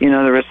 The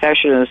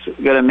recession is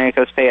going to make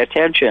us pay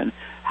attention.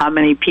 How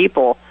many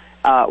people,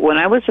 when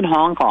I was in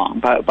Hong Kong,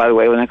 by the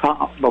way,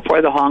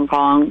 before the Hong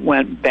Kong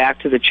went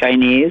back to the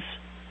Chinese,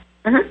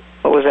 mm-hmm.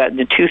 What was that,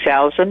 in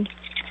 2000?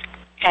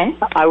 Okay.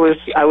 I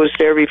was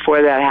there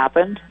before that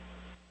happened.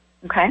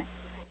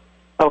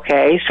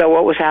 Okay, so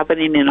what was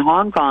happening in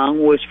Hong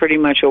Kong was pretty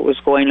much what was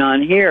going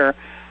on here,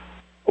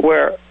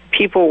 where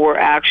people were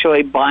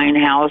actually buying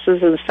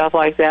houses and stuff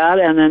like that,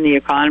 and then the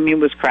economy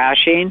was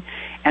crashing,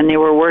 and they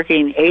were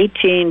working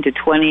 18 to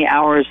 20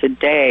 hours a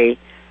day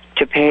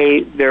to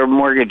pay their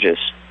mortgages.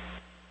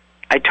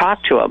 I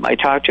talked to him. I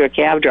talked to a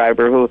cab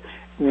driver who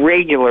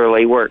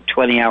regularly worked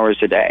 20 hours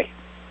a day.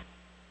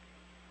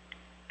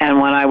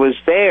 And when I was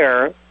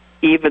there,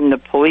 even the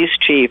police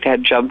chief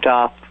had jumped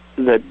off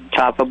the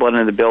top of one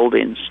of the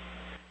buildings.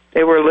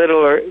 They were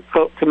literally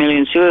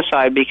committing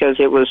suicide because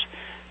it was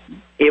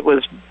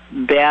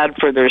bad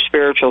for their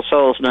spiritual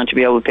souls not to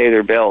be able to pay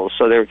their bills,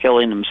 so they were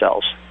killing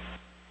themselves.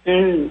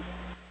 Mm.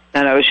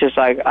 And I was just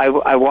like,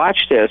 I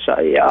watched this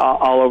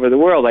all over the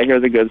world. I hear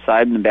the good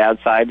side and the bad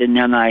side, and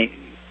then I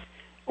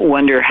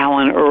wonder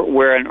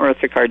where on earth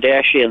the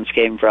Kardashians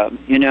came from.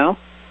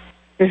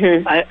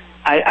 Mm-hmm.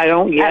 I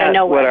don't get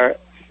what our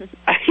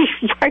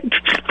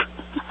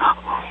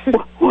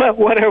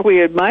what are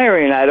we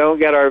admiring? I don't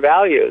get our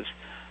values.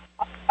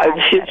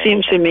 It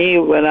seems to me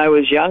when I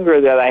was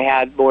younger that I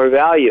had more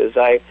values.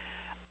 I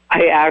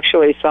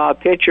actually saw a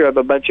picture of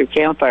a bunch of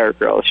campfire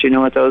girls. You know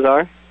what those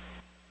are?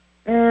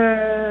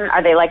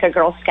 Are they like a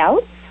Girl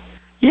Scout?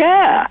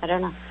 Yeah. I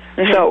don't know.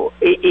 Mm-hmm. So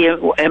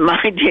in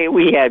my day,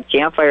 we had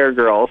campfire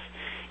girls,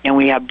 and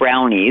we had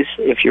brownies,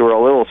 if you were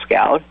a little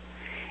scout.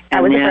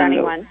 I was a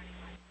brownie one.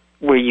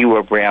 Were you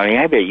a brownie?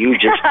 I bet you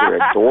just were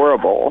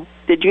adorable.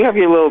 Did you have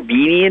your little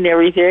beanie and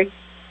everything?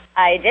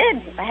 I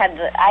did.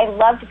 I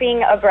loved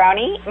being a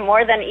brownie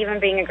more than even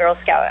being a Girl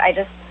Scout. I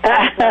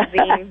loved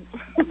being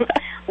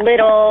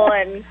little,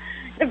 and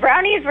the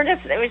brownies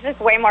it was just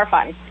way more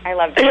fun. I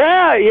loved it.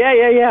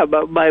 Yeah.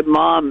 But my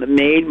mom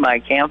made my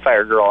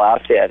campfire girl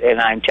outfit, and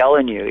I'm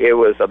telling you, it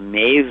was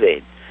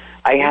amazing.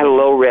 I had a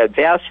little red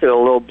vest and a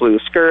little blue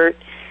skirt,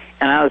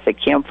 and I was a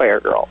campfire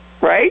girl,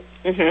 right?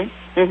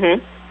 Mm-hmm.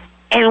 Mm-hmm.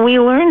 And we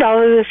learned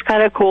all of this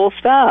kind of cool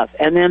stuff.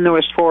 And then there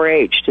was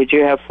 4-H. Did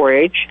you have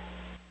 4-H?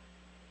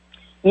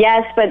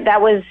 Yes, but that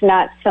was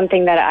not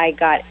something that I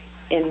got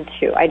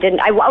into. I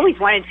didn't. I always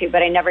wanted to,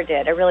 but I never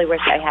did. I really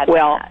wish I had.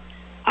 Well,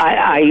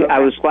 I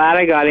was glad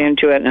I got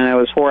into it, and I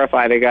was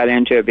horrified I got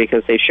into it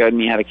because they showed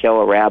me how to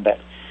kill a rabbit.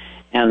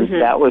 And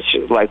that was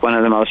like one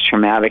of the most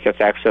traumatic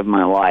effects of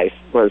my life,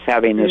 was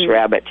having this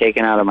rabbit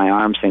taken out of my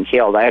arms and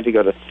killed. I had to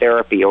go to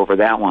therapy over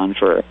that one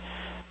for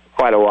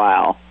quite a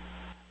while.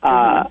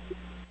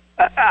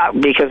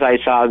 Because I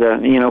saw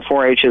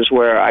 4-H is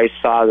where I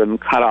saw them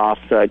cut off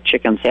the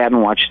chicken's head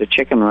and watch the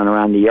chicken run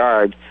around the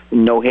yard,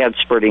 no head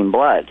spurting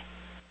blood.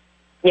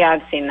 Yeah,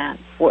 I've seen that.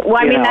 Well,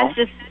 I mean,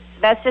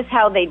 that's just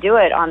how they do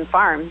it on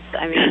farms.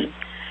 I mean,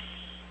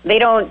 they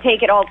don't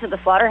take it all to the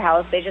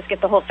slaughterhouse. They just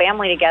get the whole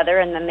family together,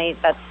 and then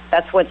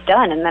that's what's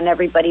done. And then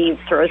everybody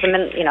throws them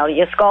in.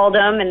 You scald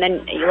them, and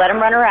then you let them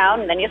run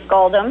around, and then you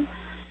scald them.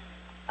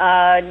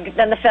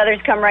 Then the feathers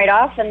come right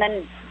off, and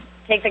then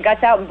take the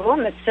guts out, and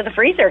boom, it's to the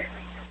freezer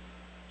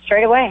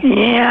straight away.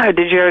 Yeah.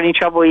 Did you have any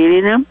trouble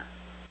eating them?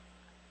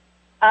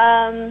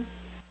 I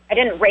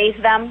didn't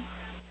raise them.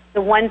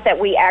 The ones that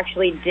we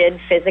actually did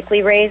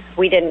physically raise,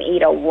 we didn't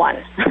eat a one.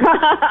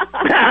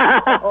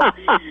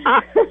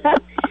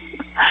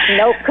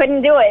 Nope,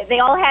 couldn't do it. They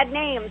all had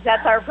names.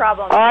 That's our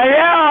problem.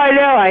 I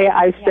know.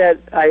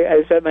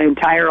 I spent my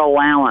entire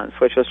allowance,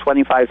 which was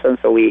 25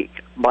 cents a week,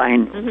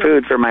 buying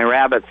food for my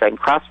rabbits and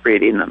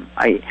crossbreeding them.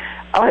 I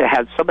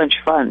had so much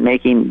fun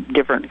making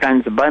different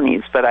kinds of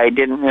bunnies, but I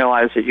didn't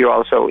realize that you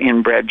also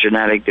inbred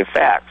genetic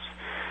defects.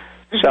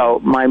 So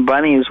my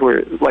bunnies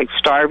were like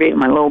starving.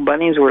 My little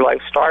bunnies were like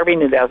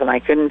starving to death, and I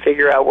couldn't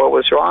figure out what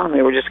was wrong.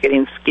 They were just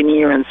getting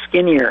skinnier and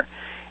skinnier.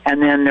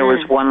 And then there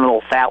was one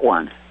little fat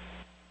one.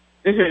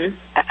 And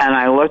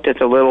I looked at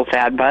the little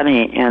fat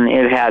bunny, and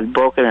it had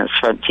broken its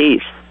front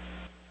teeth.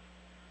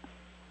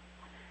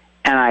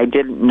 And I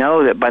didn't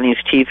know that bunnies'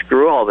 teeth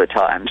grew all the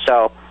time.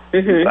 So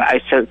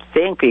I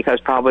think because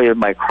probably of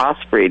my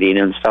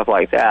crossbreeding and stuff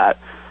like that,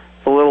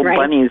 the little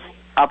bunnies'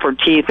 upper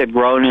teeth had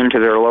grown into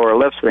their lower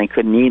lips, and they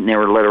couldn't eat, and they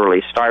were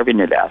literally starving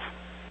to death.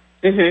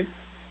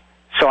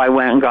 So I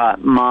went and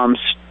got Mom's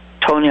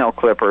toenail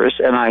clippers,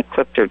 and I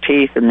clipped her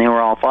teeth, and they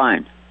were all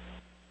fine.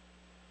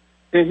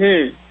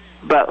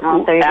 But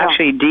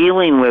actually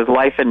dealing with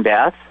life and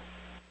death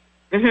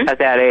at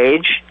that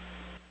age,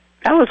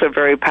 that was a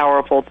very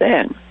powerful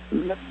thing.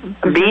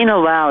 Being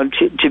allowed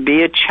to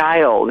be a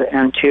child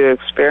and to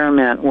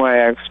experiment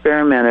where I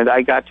experimented,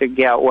 I got to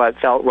get what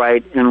felt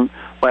right and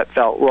what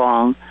felt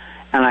wrong,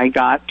 and I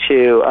got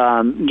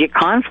to get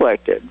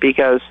conflicted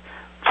because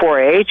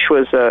 4-H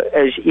was,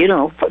 as you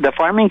know, the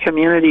farming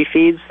community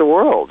feeds the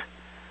world.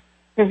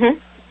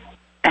 And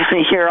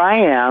here I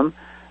am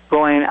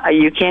going,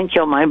 you can't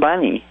kill my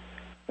bunny.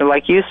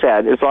 Like you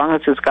said, as long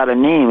as it's got a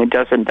name, it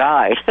doesn't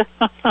die.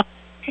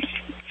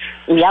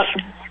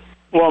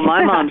 Well,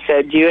 my mom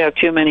said, you have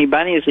too many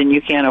bunnies and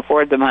you can't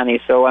afford them,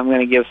 honey, so I'm going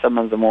to give some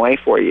of them away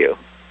for you.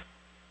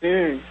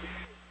 And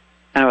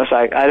I was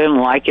like, I didn't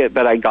like it,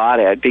 but I got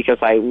it because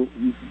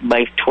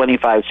my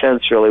 25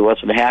 cents really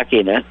wasn't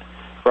hacking it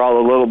for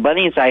all the little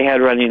bunnies I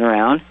had running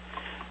around.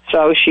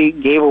 So she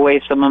gave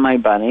away some of my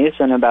bunnies,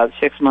 and about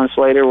 6 months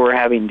later we're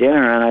having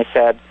dinner, and I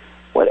said,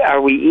 what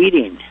are we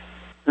eating?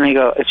 And they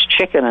go, it's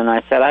chicken. And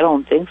I said, I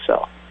don't think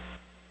so.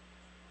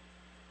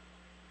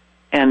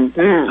 And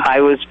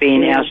I was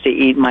being asked to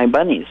eat my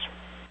bunnies.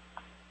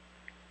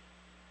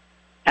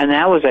 And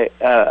that was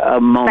a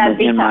moment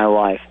in my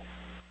life.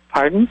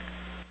 Pardon?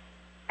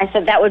 I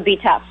said that would be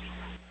tough.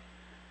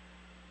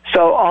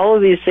 So all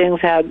of these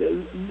things had...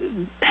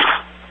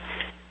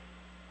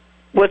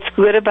 What's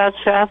good about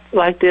stuff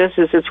like this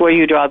is it's where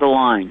you draw the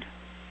line.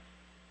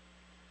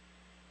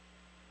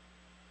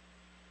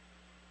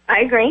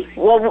 I agree.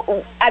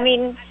 Well, I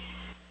mean,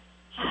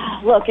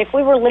 look, if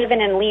we were living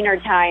in leaner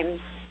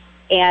times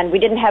and we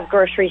didn't have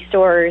grocery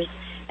stores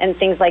and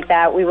things like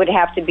that, we would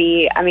have to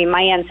be, I mean,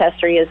 my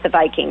ancestry is the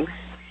Vikings.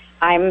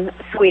 I'm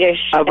Swedish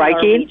and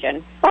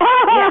Norwegian.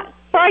 Yeah.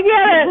 I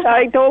get it.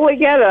 I totally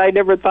get it. I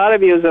never thought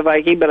of you as a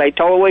Viking, but I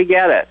totally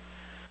get it.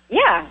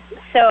 Yeah.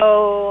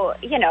 So,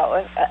 you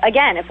know,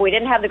 again, if we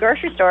didn't have the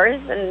grocery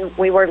stores and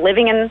we were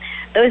living in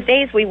those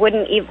days, we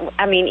wouldn't even,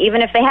 I mean,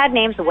 even if they had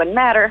names, it wouldn't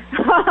matter.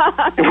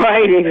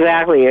 Right,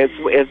 exactly.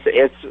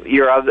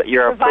 You're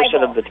a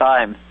person of the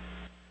time.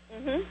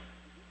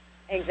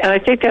 Exactly. And I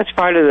think that's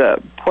part of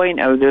the point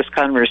of this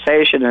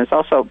conversation. It's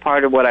also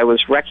part of what I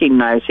was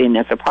recognizing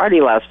at the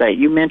party last night.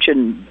 You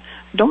mentioned,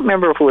 I don't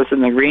remember if it was in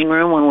the green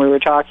room when we were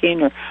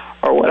talking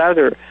or what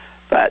other,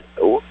 but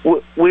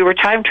we were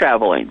time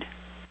traveling.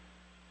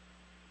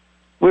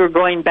 We were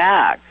going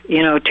back.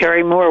 You know,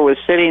 Terry Moore was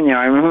sitting there.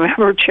 I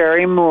remember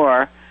Terry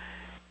Moore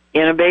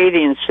in a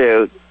bathing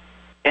suit,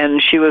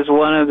 and she was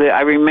one of the,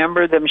 I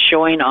remember them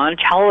showing on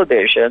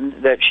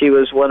television that she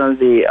was one of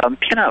the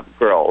pinup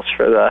girls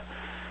for the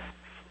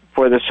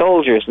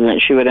soldiers, and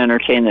that she would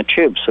entertain the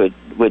troops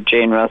with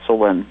Jane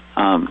Russell and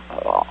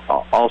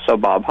also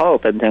Bob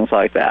Hope and things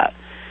like that.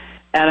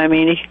 And I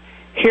mean,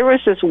 here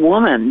was this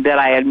woman that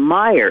I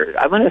admired,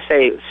 I'm going to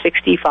say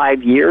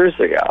 65 years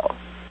ago,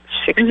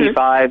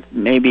 65,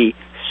 maybe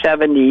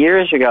 70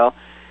 years ago,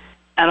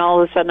 and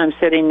all of a sudden I'm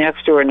sitting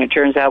next to her, and it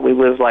turns out we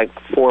lived like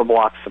 4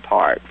 blocks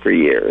apart for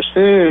years.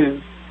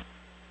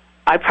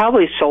 I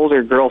probably sold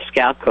her Girl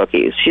Scout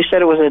cookies. She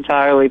said it was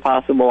entirely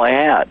possible I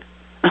had.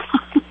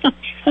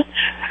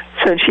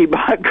 So she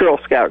bought Girl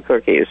Scout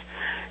cookies.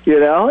 You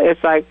know,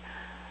 it's like,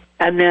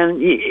 and then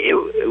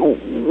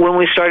when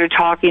we started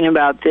talking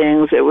about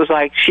things, it was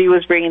like she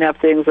was bringing up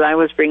things and I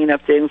was bringing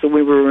up things, and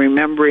we were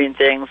remembering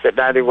things that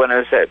neither one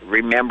of us had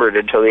remembered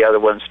until the other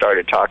one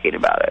started talking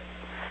about it.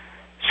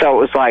 So it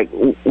was like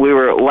we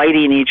were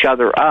lighting each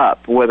other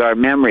up with our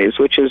memories,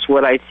 which is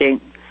what I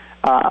think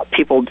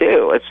people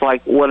do. It's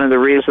like one of the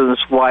reasons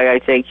why I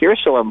think you're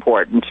so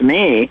important to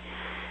me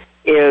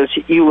is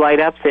you light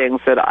up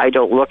things that I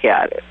don't look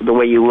at the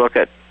way you look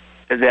at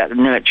that, and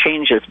then it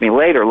changes me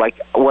later. Like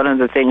one of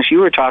the things you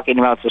were talking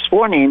about this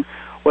morning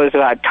was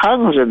about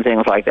tongues and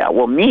things like that.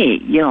 Well,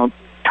 you know,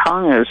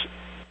 tongue is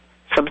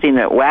something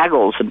that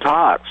waggles and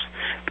talks,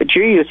 but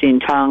you're using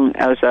tongue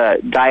as a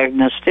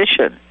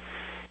diagnostician.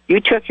 You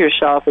took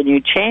yourself and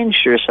you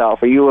changed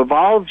yourself, or you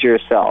evolved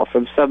yourself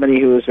from somebody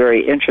who was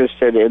very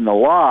interested in the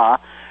law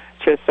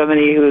to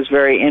somebody who is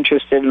very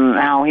interested in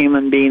how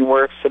human being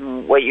works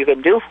and what you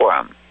can do for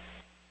them.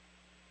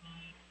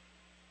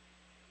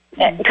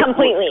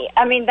 Completely.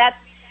 I mean, that's,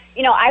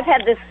 you know, I've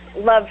had this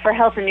love for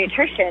health and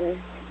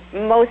nutrition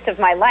most of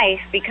my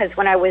life because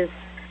when I was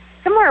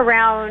somewhere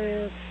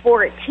around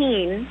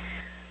 14,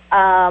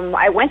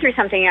 I went through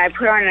something and I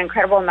put on an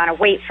incredible amount of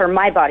weight for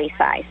my body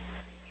size.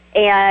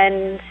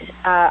 And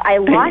I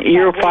lost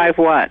You're 5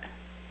 what?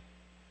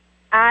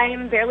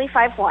 I'm barely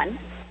 5'1",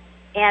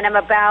 and I'm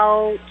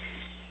about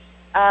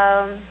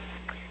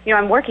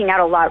I'm working out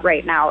a lot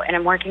right now, and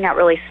I'm working out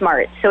really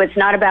smart. So it's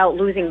not about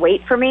losing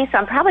weight for me. So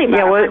I'm probably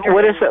about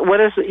what is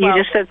you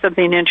just said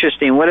something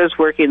interesting. What does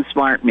working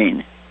smart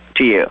mean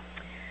to you?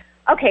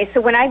 Okay,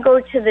 so when I go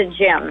to the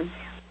gym,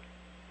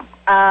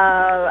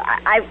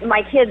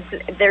 my kids,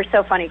 they're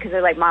so funny because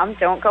they're like, Mom,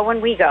 don't go when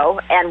we go,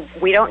 and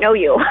we don't know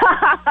you.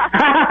 That's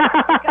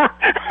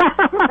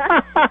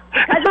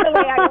the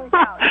way I work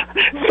out.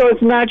 So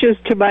it's not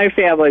just to my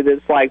family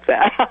that's like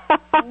that.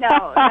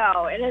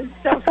 No, it is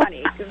so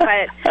funny.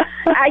 But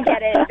I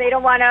get it. They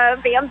don't want to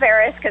be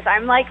embarrassed because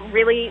I'm like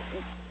really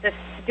just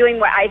doing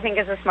what I think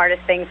is the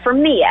smartest thing for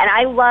me. And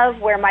I love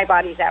where my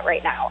body's at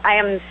right now. I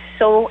am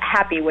so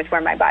happy with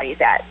where my body's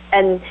at.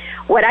 And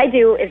what I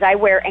do is I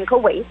wear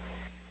ankle weights,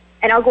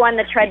 and I'll go on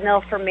the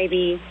treadmill for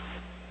maybe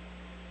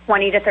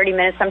 20 to 30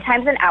 minutes,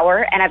 sometimes an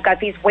hour, and I've got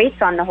these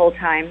weights on the whole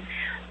time.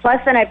 Plus,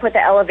 then I put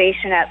the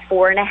elevation at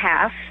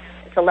 4.5.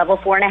 It's a level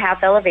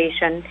 4.5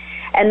 elevation.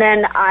 And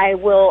then I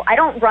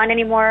don't run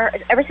anymore.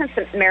 Ever since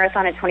the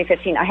marathon in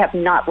 2015, I have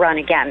not run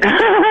again. So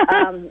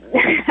I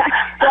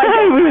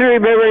was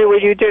remembering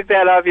when you took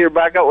that off your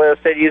bucket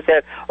list and you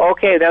said,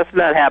 okay, that's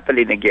not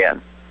happening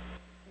again.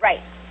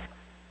 Right.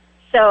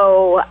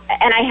 So,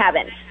 and I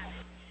haven't.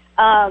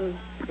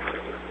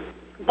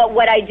 But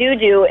what I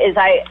do is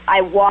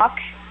I walk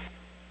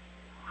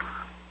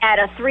at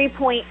a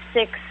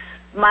 3.6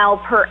 mile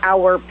per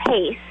hour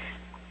pace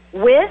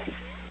with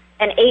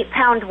an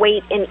 8-pound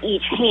weight in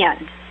each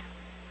hand.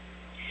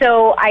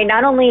 So I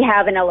not only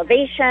have an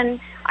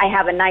elevation, I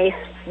have a nice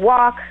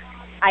walk,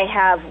 I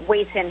have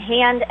weights in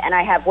hand, and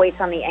I have weights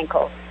on the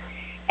ankles.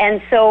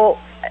 And so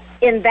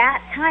in that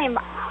time,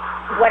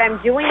 what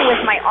I'm doing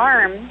with my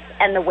arms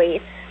and the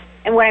weights,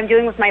 and what I'm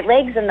doing with my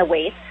legs and the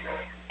weights,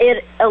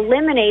 it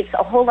eliminates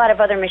a whole lot of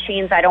other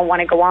machines I don't want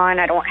to go on,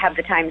 I don't have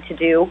the time to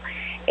do.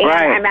 And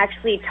right. I'm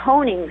actually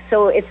toning,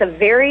 so it's a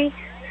very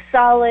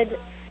solid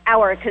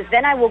hour, because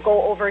then I will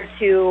go over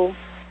to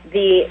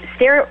the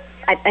stair,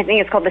 I think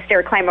it's called the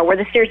stair climber, where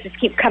the stairs just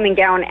keep coming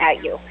down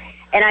at you.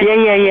 And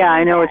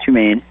I know what you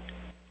mean.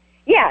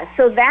 Yeah,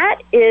 so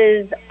that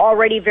is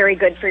already very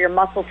good for your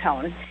muscle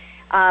tone,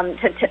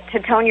 to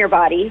tone your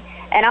body.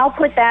 And I'll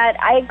put that,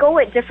 I go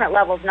at different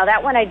levels. Now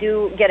that one I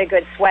do get a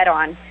good sweat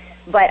on,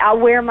 but I'll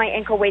wear my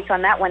ankle weights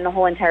on that one the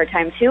whole entire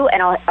time too,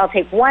 and I'll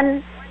take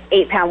one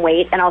 8-pound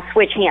weight and I'll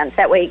switch hands.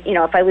 That way,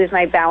 if I lose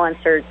my balance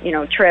or,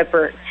 trip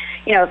or,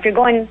 if you're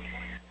going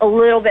a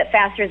little bit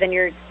faster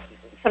than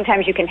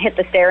sometimes you can hit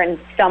the stair and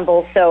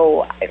stumble.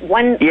 So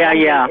one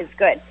is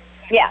good.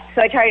 Yeah,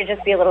 so I try to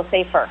just be a little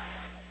safer.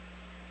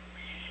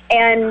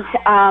 And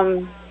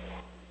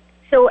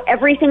so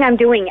everything I'm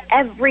doing,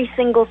 every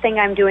single thing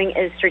I'm doing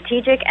is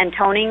strategic and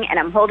toning, and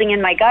I'm holding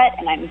in my gut,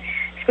 and I'm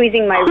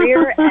squeezing my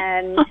rear,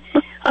 and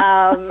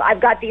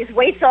I've got these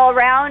weights all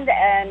around,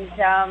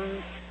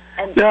 I'm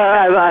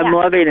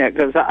loving it,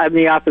 because I'm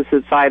the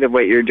opposite side of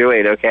what you're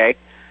doing, okay?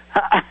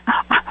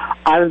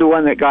 I'm the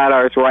one that got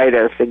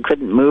arthritis and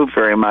couldn't move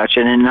very much,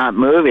 and in not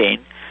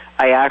moving,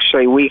 I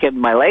actually weakened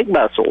my leg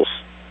muscles,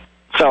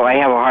 so I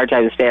have a hard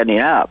time standing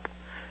up.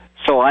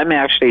 So I'm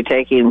actually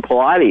taking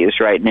Pilates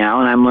right now,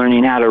 and I'm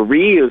learning how to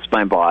reuse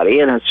my body,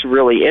 and it's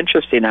really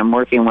interesting. I'm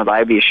working with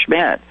Ivy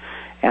Schmidt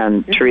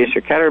and Teresa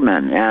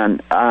Ketterman,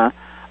 and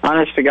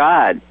honest to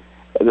God,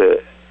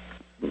 the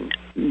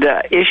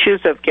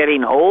issues of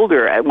getting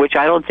older, which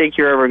I don't think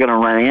you're ever going to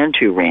run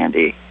into,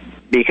 Randy,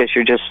 because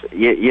you're just,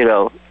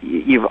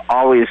 you've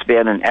always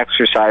been an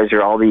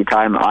exerciser all the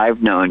time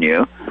I've known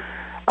you,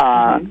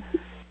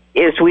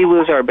 is we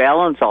lose our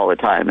balance all the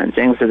time and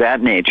things of that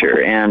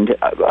nature. And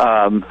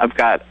I've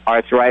got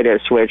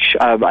arthritis, which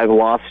I've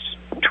lost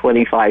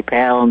 25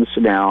 pounds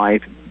now.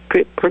 I've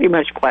pretty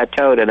much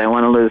plateaued, and I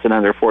want to lose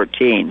another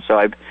 14. So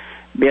I've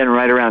been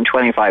right around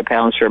 25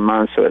 pounds for a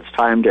month, so it's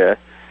time to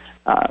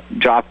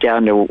drop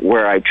down to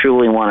where I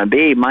truly want to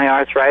be. My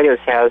arthritis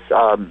has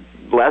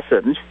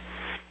lessened,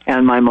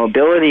 and my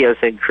mobility has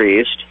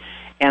increased.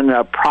 And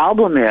the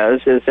problem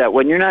is that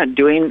when you're not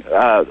doing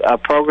a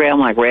program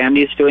like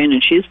Randy's doing,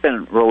 and she's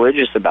been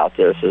religious about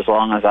this as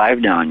long as I've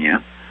known you,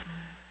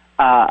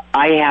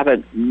 I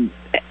haven't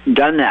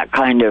done that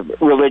kind of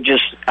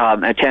religious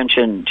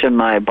attention to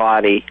my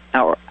body,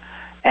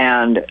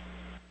 and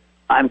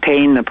I'm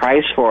paying the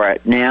price for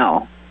it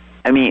now.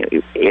 I mean,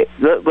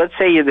 let's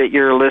say that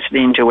you're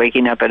listening to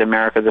Waking Up in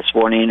America this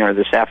morning or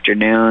this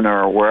afternoon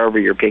or wherever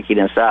you're picking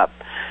us up.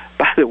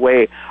 By the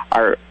way,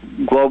 our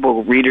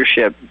global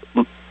readership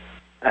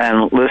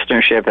and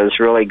listenership is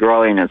really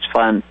growing. It's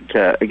fun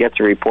to get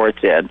the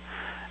reports in.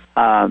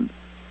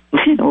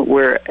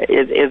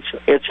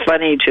 It's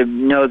funny to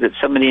know that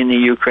somebody in the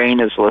Ukraine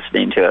is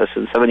listening to us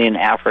and somebody in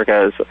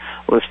Africa is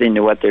listening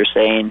to what they're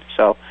saying.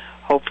 So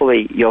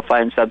hopefully you'll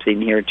find something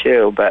here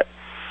too. But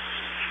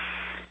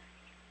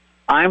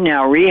I'm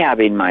now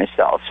rehabbing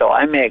myself, so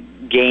I make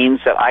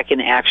gains that I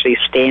can actually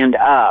stand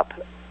up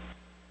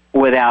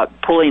without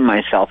pulling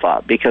myself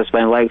up because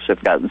my legs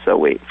have gotten so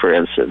weak, for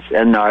instance.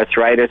 And the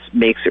arthritis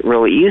makes it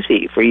really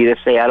easy for you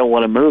to say, I don't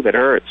want to move, it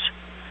hurts.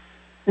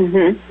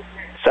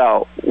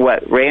 So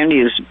what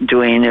Randy's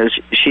doing is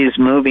she's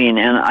moving,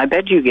 and I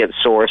bet you get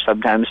sore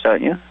sometimes,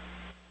 don't you?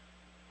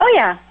 Oh,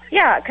 yeah.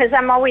 Yeah, because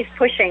I'm always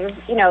pushing.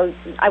 You know,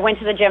 I went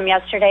to the gym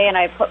yesterday, and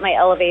I put my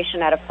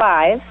elevation at a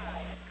 5,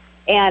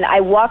 and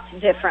I walked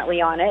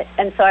differently on it,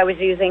 and so I was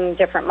using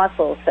different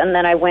muscles. And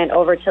then I went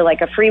over to,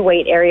 like, a free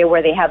weight area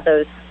where they have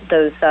those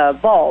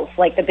balls,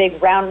 like the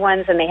big round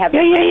ones, and they have...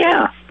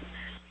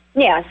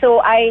 Yeah,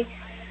 so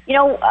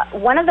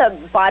one of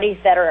the bodies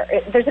that are...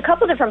 There's a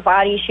couple different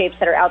body shapes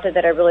that are out there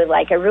that I really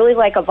like. I really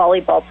like a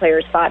volleyball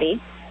player's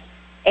body,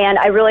 and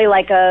I really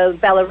like a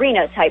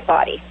ballerina-type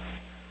body.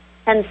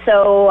 And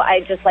so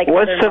I just like...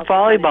 What's the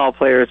volleyball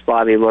player's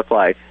body look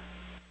like?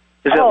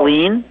 Is it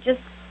lean?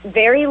 Just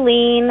very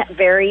lean,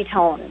 very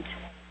toned.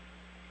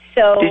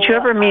 So... Did you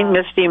ever meet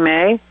Misty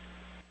May?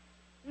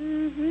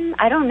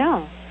 I don't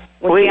know.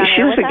 She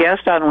was a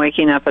guest on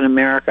Waking Up in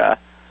America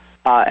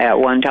at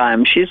one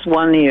time. She's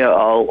won the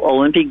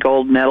Olympic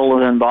gold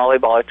medal in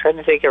volleyball. I'm trying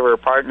to think of her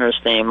partner's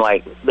name.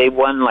 Like, they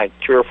won like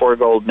 3 or 4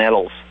 gold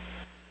medals.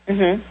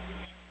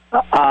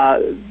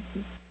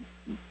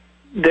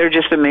 They're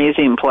just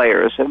amazing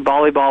players.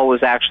 Volleyball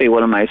was actually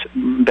one of my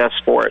best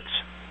sports.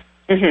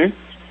 And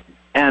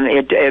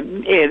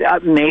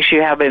it makes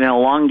you have an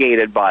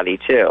elongated body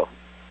too,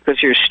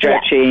 because you're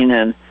stretching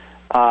and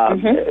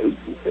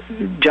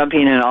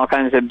jumping in all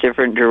kinds of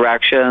different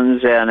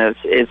directions, and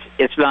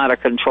it's not a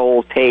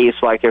controlled pace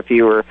like if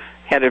you were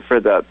headed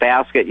for the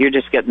basket. You're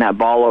just getting that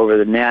ball over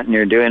the net, and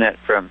you're doing it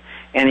from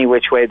any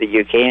which way that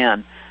you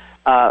can.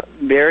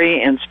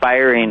 Very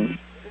inspiring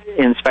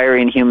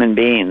human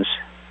beings.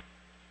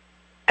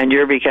 And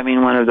you're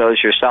becoming one of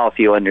those yourself,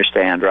 you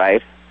understand,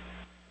 right?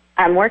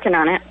 I'm working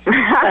on it.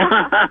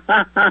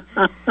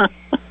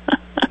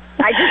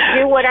 I just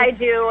do what I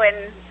do,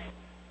 and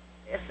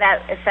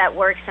if that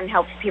works and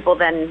helps people,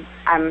 then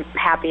I'm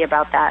happy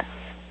about that.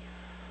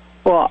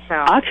 Well, so.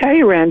 I'll tell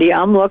you, Randy,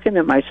 I'm looking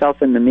at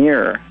myself in the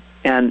mirror,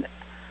 and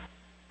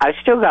I've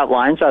still got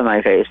lines on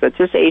my face, but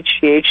this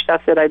HGH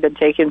stuff that I've been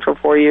taking for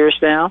 4 years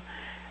now,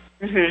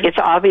 it's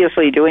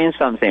obviously doing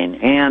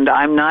something. And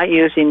I'm not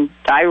using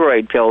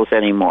thyroid pills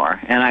anymore,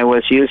 and I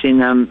was using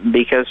them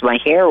because my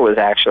hair was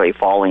actually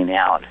falling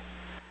out.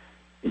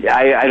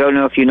 I don't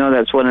know if you know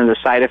that's one of the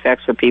side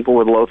effects of people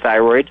with low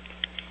thyroid.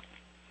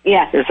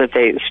 Yeah. Is that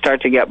they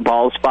start to get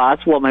bald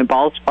spots. Well, my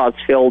bald spots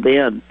filled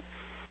in,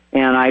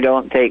 and I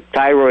don't take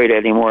thyroid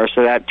anymore,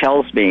 so that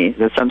tells me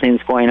that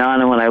something's going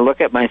on. And when I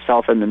look at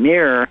myself in the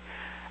mirror,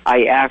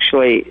 I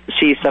actually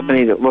see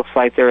somebody that looks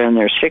like they're in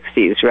their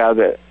 60s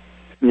rather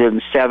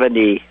than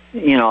 70.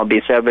 I'll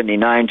be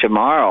 79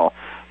 tomorrow.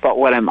 But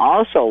what I'm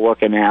also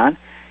looking at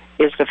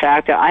is the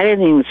fact that I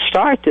didn't even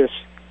start this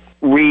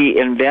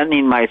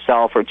reinventing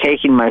myself or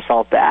taking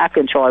myself back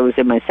until I was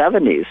in my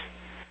 70s.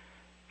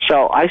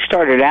 So I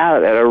started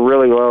out at a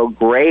really low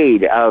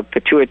grade of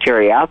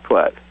pituitary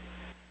output.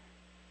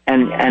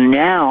 And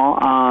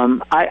now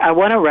I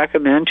want to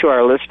recommend to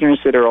our listeners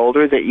that are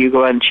older that you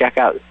go ahead and check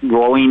out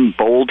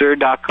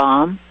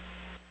growingbolder.com.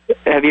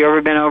 Have you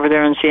ever been over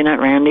there and seen it,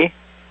 Randy?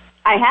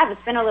 I have.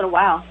 It's been a little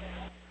while.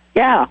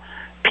 Yeah.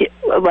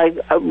 Like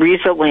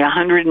recently, a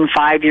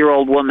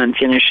 105-year-old woman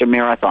finished a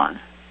marathon.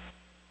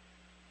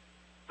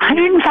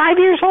 105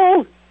 years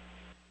old.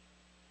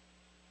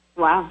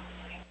 Wow.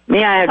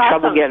 Me, I had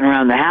trouble getting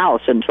around the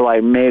house until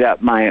I made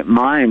up my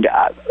mind.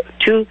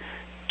 2-3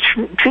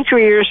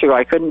 years ago,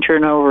 I couldn't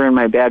turn over in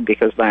my bed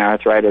because my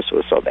arthritis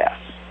was so bad.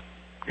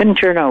 Couldn't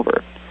turn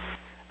over.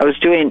 I was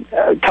doing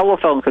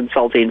telephone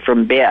consulting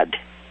from bed.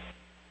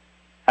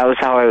 That was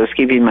how I was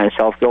keeping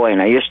myself going.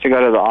 I used to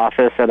go to the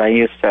office, and I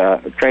used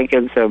to crank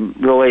in some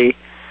really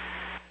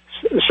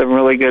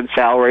good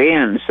salary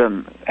and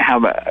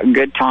have a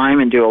good time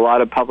and do a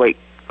lot of public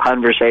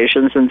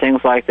conversations and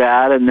things like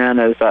that. And then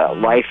as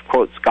life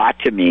quotes got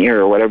to me,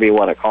 or whatever you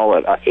want to call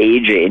it,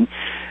 aging,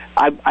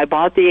 I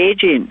bought the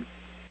aging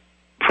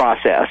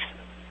process.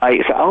 I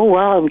said, oh,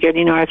 well, I'm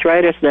getting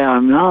arthritis now.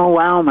 Oh,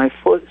 wow, my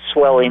foot's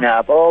swelling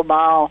up. Oh,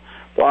 wow,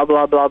 blah,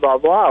 blah, blah, blah,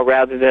 blah,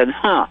 rather than,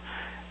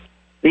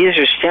 these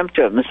are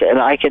symptoms, and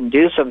I can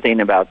do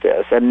something about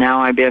this. And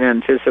now I've been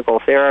in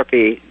physical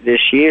therapy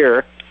this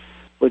year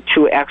with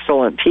 2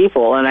 excellent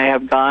people, and I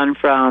have gone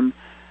from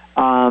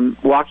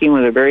walking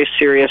with a very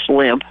serious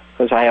limp,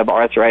 because I have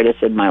arthritis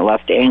in my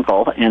left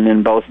ankle and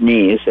in both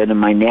knees and in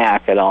my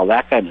neck and all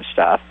that kind of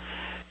stuff,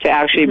 to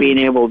actually being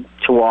able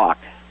to walk.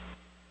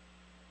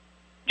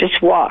 Just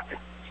walk.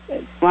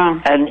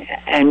 Wow.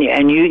 And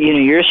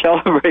you're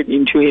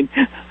celebrating doing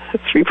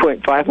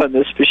 3.5 on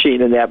this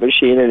machine and that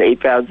machine and 8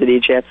 pounds in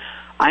each hand.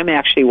 I'm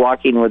actually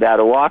walking without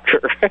a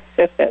walker,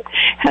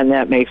 and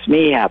that makes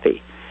me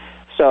happy.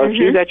 So if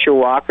you got your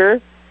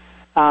walker,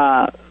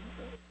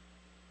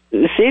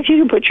 see if you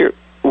can put your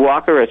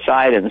walker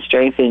aside and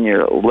strengthen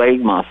your leg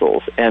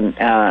muscles and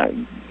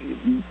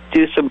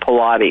do some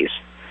Pilates.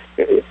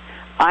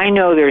 I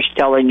know they're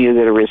telling you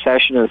that a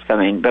recession is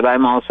coming, but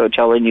I'm also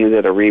telling you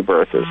that a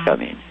rebirth is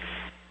coming.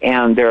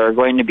 And there are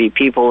going to be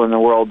people in the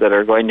world that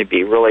are going to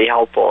be really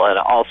helpful, and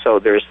also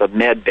there's the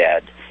med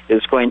bed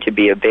is going to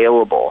be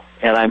available,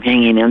 and I'm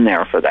hanging in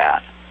there for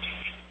that.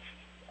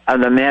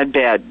 the med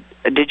bed.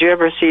 Did you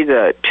ever see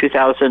the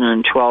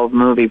 2012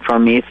 movie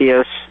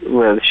Prometheus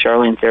with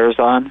Charlize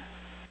Theron?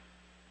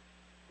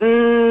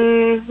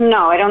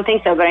 No, I don't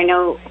think so, but I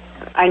know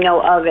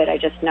of it. I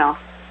just know.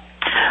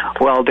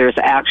 Well, there's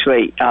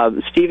actually,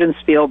 Steven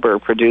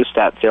Spielberg produced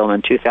that film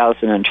in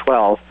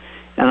 2012,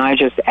 and I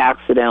just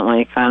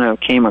accidentally kind of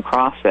came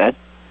across it.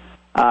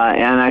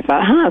 And I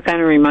thought, it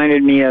kind of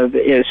reminded me of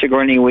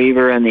Sigourney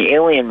Weaver and the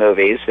Alien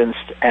movies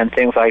and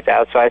things like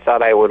that, so I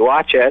thought I would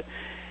watch it.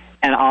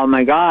 And oh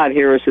my God,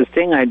 here was this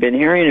thing I'd been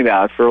hearing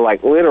about for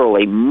like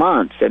literally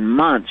months and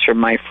months from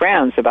my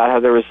friends about how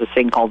there was this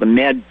thing called a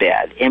med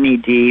bed,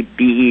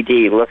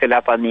 MEDBED. Look it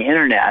up on the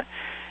internet,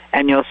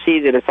 and you'll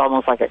see that it's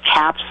almost like a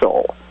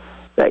capsule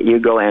that you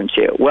go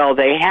into. Well,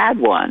 they had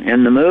one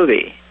in the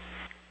movie,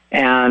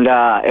 and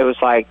it was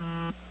like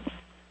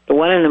the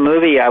one in the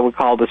movie I would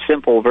call the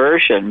simple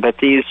version, but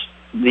these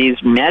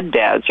med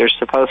beds are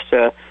supposed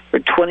to for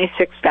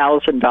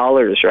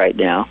 $26,000 right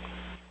now,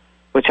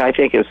 which I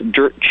think is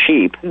dirt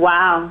cheap.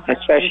 Wow.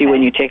 Especially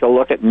when you take a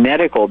look at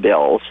medical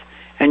bills.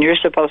 And you're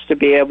supposed to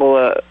be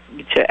able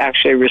to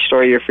actually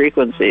restore your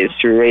frequencies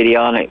through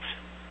radionics.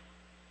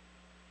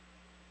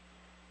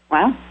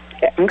 Wow.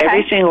 Okay.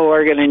 Every single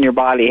organ in your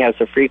body has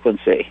a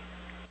frequency.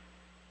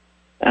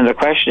 And the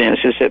question is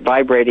it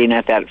vibrating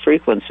at that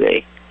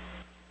frequency?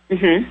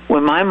 Mm-hmm.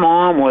 When my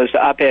mom was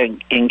up in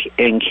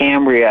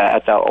Cambria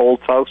at the old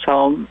folks'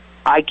 home,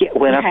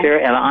 went up there,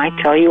 and I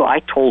tell you, I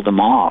told them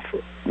off,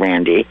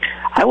 Randy.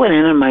 I went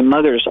in, and my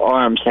mother's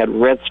arms had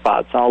red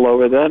spots all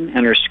over them,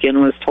 and her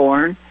skin was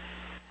torn.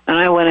 And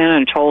I went in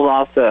and told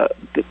off the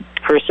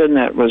person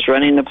that was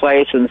running the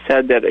place and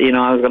said that,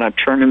 I was going to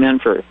turn him in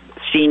for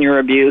senior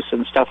abuse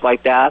and stuff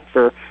like that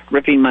for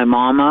ripping my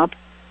mom up.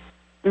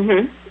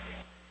 Mm-hmm.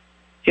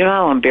 Do you know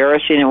how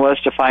embarrassing it was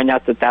to find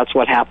out that that's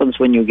what happens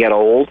when you get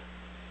old?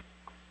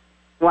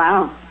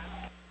 Wow.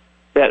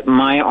 That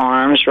my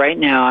arms, right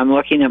now, I'm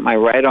looking at my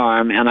right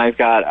arm, and I've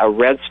got a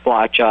red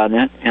splotch on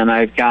it, and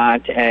I've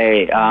got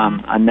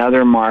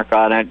another mark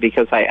on it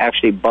because I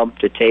actually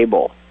bumped a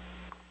table.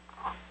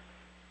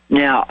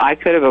 Now, I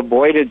could have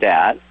avoided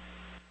that.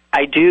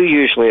 I do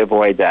usually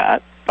avoid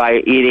that by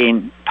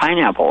eating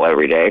pineapple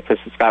every day because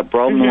it's got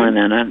bromelain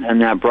in it,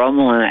 and that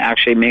bromelain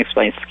actually makes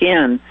my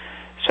skin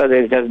so that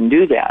it doesn't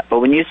do that. But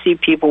when you see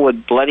people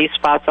with bloody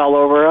spots all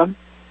over them,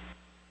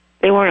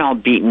 they weren't all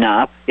beaten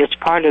up. It's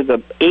part of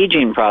the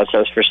aging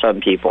process for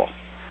some people.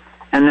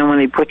 And then when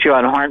they put you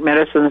on heart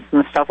medicines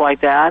and stuff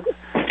like that,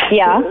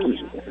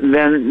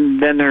 then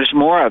there's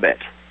more of it.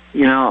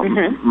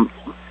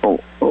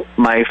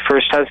 My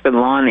first husband,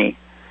 Lonnie,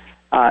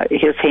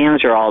 his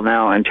hands are all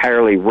now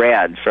entirely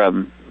red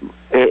from,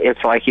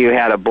 it's like you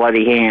had a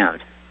bloody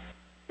hand.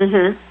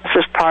 Mm-hmm. This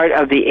is part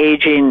of the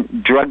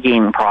aging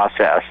drugging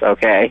process,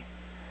 okay?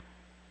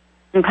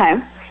 Okay.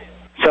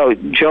 So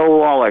Joe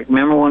Wallach,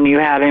 remember when we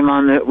had him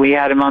on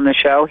the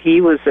show? He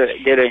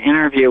did an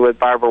interview with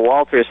Barbara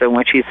Walters in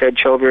which he said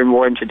children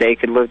born today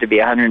could live to be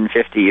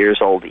 150 years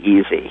old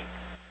easy.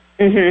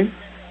 Mhm.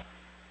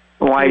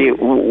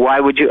 Why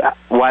would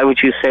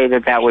you say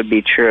that would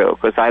be true?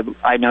 Because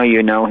I know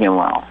you know him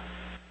well.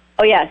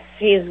 Oh yes,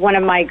 he's one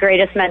of my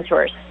greatest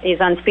mentors.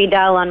 He's on speed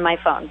dial on my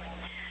phone,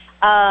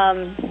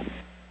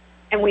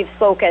 and we've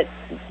spoke at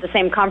the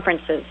same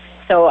conferences.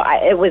 So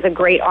it was a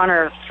great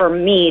honor for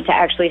me to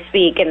actually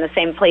speak in the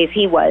same place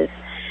he was.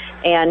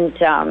 And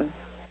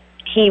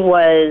he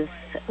was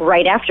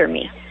right after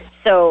me.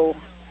 So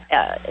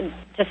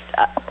just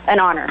an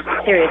honor,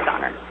 serious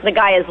honor. The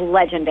guy is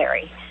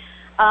legendary.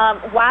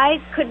 Why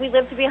could we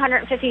live to be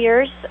 150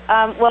 years?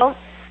 Well,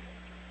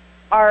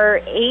 our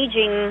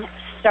aging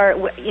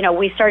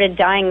we started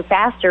dying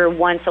faster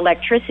once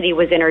electricity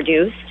was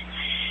introduced.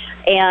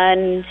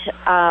 And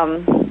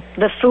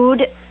the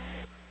food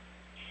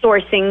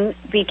sourcing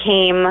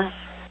became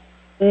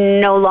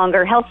no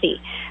longer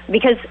healthy.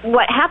 Because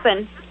what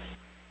happened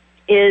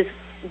is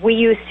we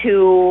used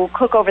to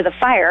cook over the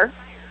fire.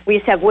 We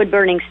used to have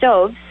wood-burning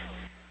stoves.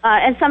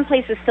 And some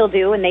places still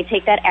do, and they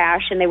take that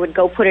ash and they would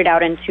go put it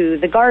out into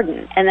the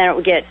garden. And then it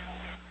would get,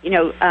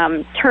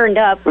 turned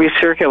up.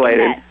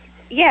 Recirculated.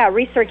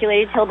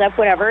 Recirculated, tilled up,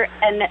 whatever.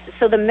 And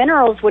so the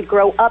minerals would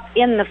grow up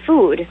in the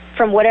food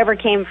from whatever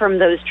came from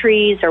those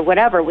trees or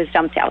whatever was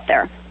dumped out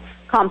there.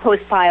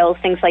 Compost piles,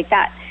 things like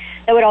that.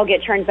 That would all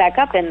get turned back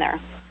up in there.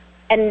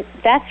 And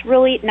that's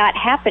really not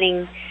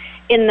happening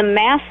in the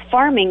mass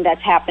farming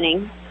that's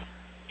happening.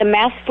 The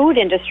mass food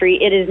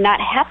industry, it is not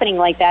happening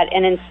like that.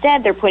 And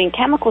instead, they're putting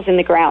chemicals in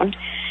the ground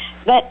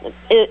that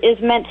is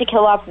meant to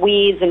kill off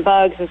weeds and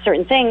bugs and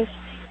certain things.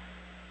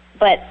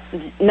 But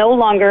no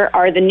longer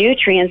are the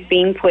nutrients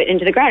being put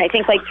into the ground. I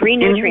think like 3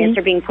 nutrients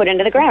are being put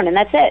into the ground, and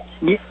that's it.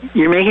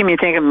 You're making me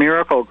think of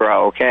Miracle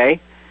Grow, okay?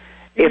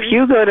 If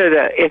you go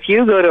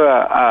to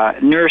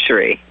a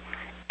nursery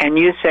and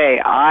you say,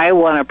 I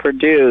want to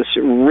produce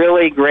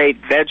really great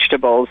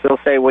vegetables, they'll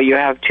say, well, you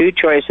have 2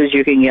 choices.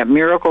 You can get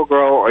Miracle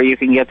Grow or you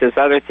can get this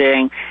other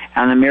thing,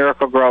 and the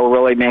Miracle Grow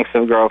really makes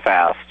them grow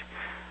fast.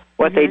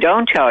 What they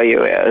don't tell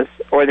you is,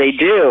 or they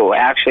do,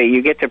 actually,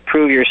 you get to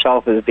prove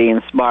yourself as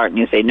being smart, and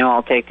you say, no,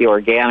 I'll take the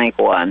organic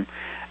one.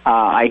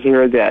 I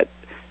hear that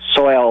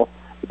soil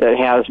that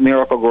has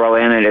Miracle-Gro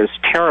in it is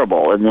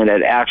terrible and that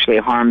it actually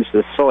harms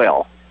the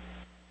soil.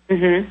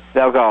 Mm-hmm.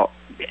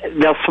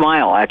 They'll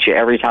smile at you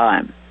every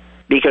time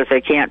because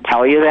they can't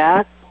tell you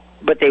that,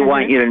 but they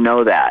want you to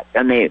know that.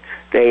 And they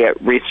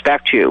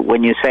respect you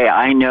when you say,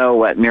 I know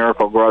what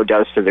Miracle-Gro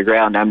does to the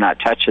ground. I'm not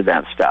touching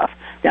that stuff.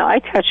 Now, I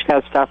touched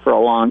that stuff for a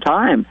long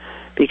time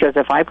because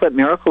if I put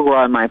Miracle-Gro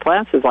on my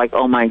plants, it's like,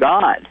 oh, my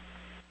God.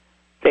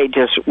 They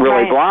just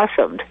really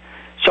blossomed.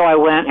 So I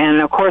went, and,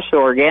 of course, the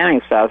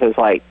organic stuff is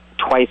like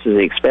twice as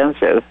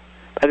expensive.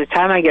 By the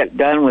time I get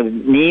done with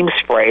neem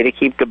spray to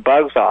keep the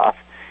bugs off,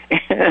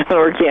 and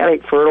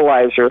organic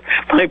fertilizer,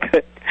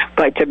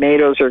 my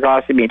tomatoes are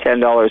costing me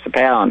 $10 a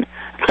pound.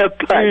 But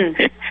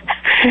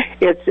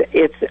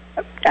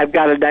I've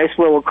got a nice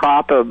little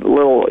crop of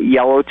little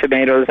yellow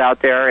tomatoes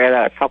out there and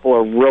a couple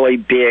of really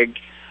big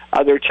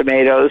other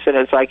tomatoes, and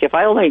it's like if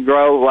I only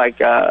grow like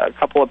a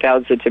couple of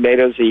pounds of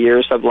tomatoes a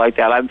year, something like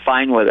that, I'm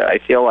fine with it. I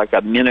feel like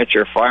a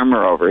miniature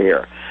farmer over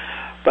here.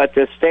 But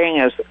this thing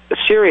is,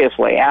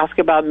 seriously, ask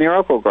about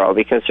Miracle-Gro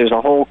because there's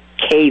a whole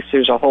case,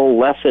 there's a whole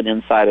lesson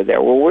inside of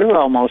there. Well, we were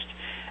almost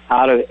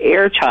out of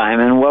airtime,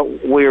 and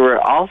what we were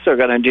also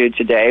going to do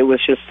today was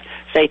just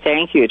say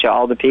thank you to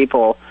all the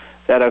people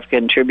that have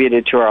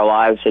contributed to our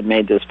lives and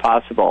made this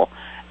possible.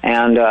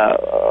 And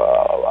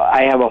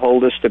I have a whole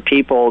list of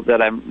people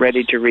that I'm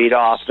ready to read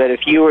off. But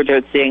if you were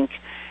to think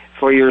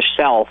for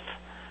yourself,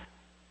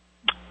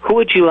 who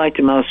would you like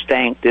to most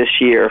thank this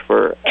year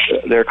for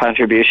their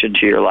contribution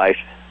to your life?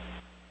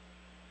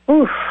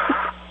 Oof.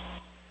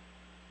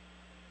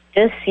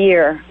 This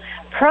year,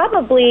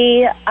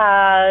 probably,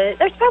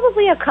 there's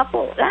probably a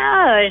couple.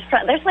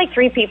 There's like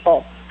 3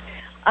 people.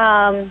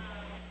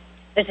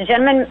 There's a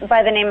gentleman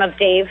by the name of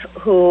Dave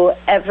who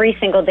every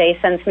single day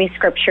sends me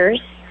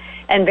scriptures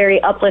and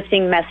very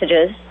uplifting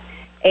messages.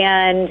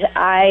 And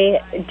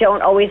I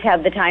don't always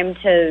have the time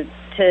to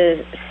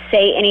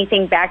say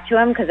anything back to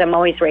him because I'm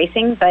always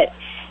racing, but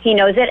he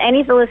knows it, and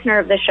he's a listener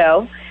of the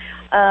show.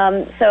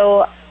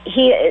 So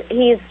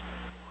he's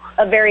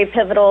a very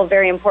pivotal,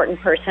 very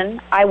important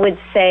person. I would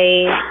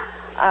say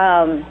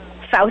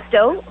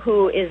Fausto,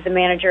 who is the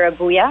manager of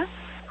Booyah,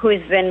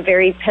 who's been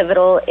very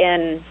pivotal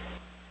in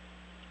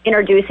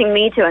introducing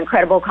me to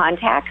incredible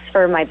contacts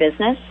for my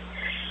business.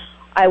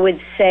 I would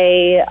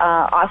say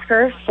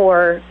Oscar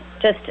for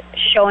just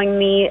showing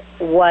me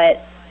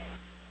what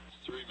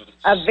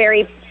a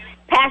very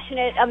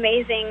passionate,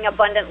 amazing,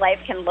 abundant life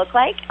can look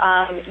like.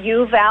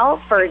 You,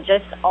 Val, for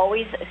just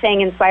always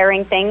saying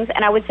inspiring things.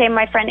 And I would say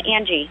my friend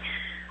Angie,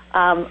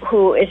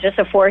 who is just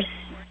a force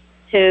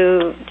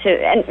and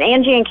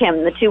Angie and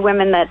Kim, the 2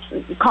 women that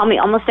call me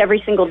almost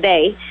every single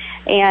day.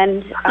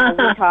 And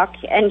we talk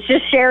and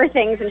just share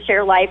things and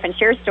share life and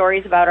share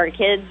stories about our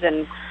kids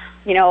and,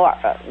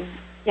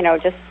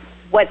 just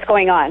what's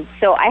going on.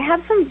 So I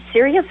have some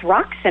serious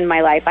rocks in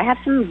my life. I have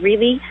some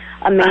really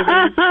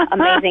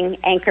amazing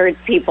anchored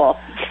people.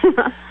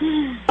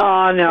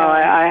 Oh, no,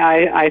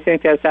 I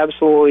think that's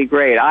absolutely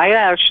great. I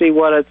actually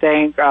want to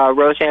thank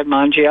Roseanne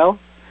Mangio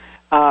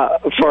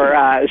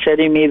for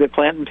sending me the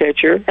Clinton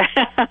picture.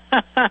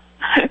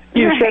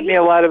 You sent me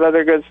a lot of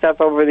other good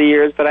stuff over the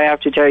years, but I have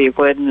to tell you,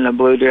 Clinton in a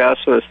blue dress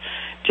was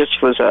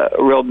a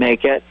real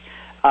make-it.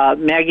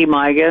 Maggie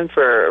Migan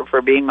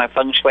for being my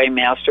feng shui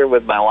master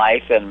with my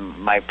life and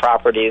my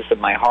properties and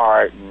my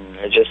heart,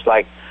 and just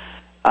like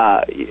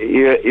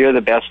you're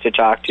the best to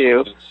talk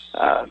to,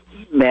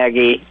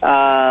 Maggie.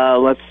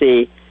 Let's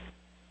see,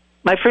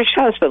 my first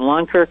husband,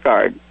 Lon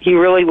Kirkgard. He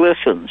really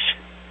listens.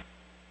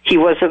 He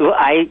wasn't.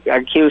 I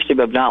accused him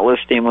of not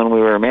listening when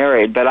we were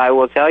married, but I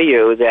will tell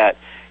you that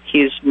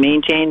he's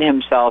maintained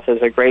himself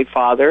as a great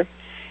father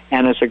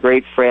and as a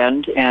great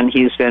friend, and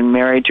he's been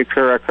married to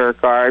Kura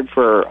Kirkgard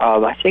for,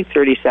 I think,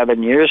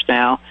 37 years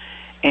now,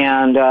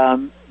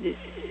 and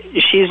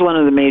she's one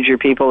of the major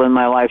people in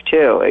my life,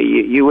 too.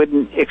 You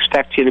wouldn't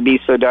expect you to be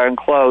so darn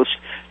close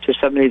to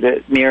somebody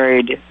that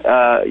married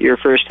your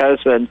first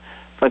husband,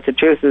 but the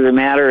truth of the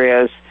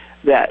matter is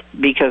that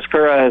because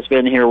Kura has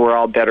been here, we're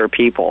all better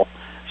people.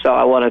 So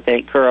I want to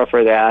thank Kura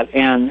for that.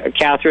 And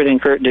Catherine and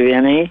Kurt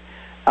Davini,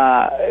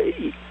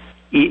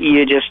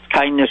 you just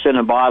kindness in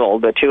a bottle,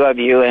 the 2 of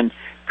you. And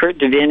Kurt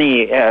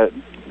Davini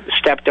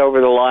stepped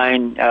over the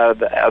line of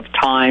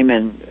time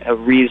and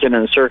of reason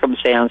and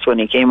circumstance when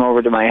he came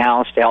over to my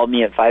house to help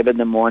me at 5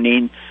 a.m.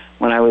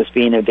 when I was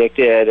being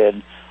evicted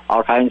and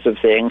all kinds of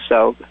things.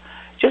 So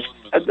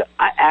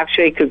I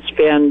actually could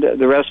spend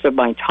the rest of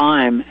my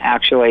time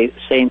actually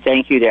saying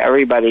thank you to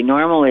everybody.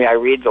 Normally I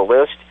read the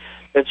list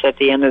that's at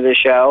the end of the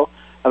show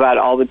about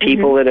all the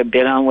people that have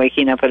been on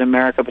Waking Up in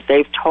America, but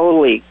they've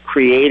totally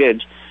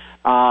created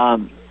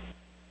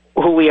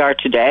who we are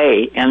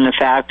today, and the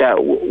fact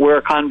that we're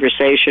a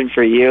conversation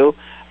for you.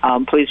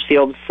 Please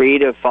feel free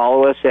to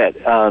follow us at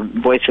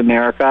Voice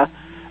America.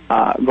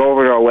 Go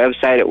over to our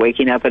website at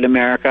Waking Up in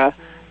America.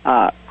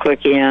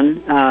 click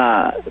in,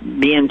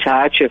 be in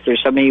touch. If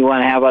there's somebody you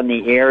want to have on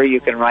the air, you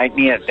can write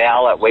me at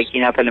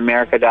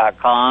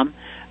val@wakingupinamerica.com.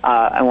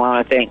 I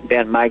want to thank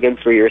Ben Migan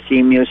for your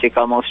theme music,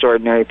 Almost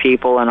Ordinary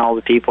People, and all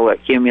the people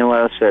at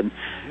Cumulus and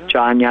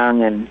John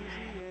Young and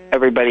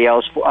everybody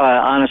else.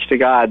 Honest to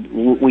God,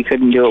 we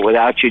couldn't do it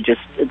without you.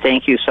 Just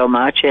thank you so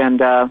much.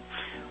 And I'm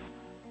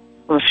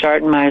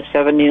starting my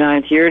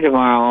 79th year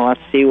tomorrow.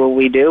 Let's see what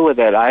we do with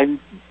it. I'm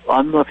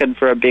looking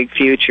for a big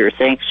future.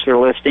 Thanks for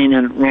listening.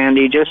 And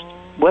Randy, just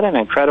what an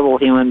incredible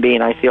human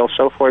being. I feel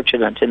so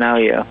fortunate to know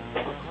you.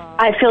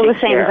 I feel the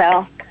same,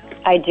 Val.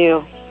 I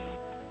do.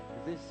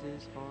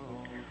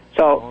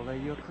 So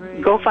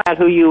go find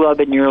who you love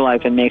in your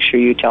life and make sure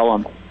you tell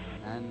them.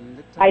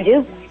 I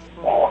do.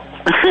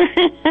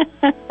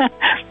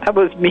 That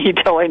was me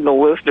telling the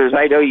listeners.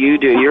 I know you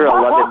do. You're a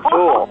loving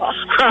fool. I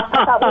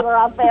thought we were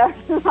off there.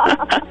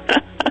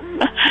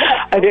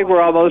 I think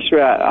we're almost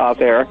off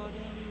air.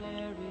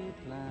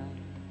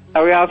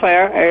 Are we off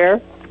air?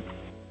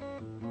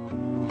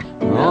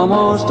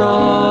 Almost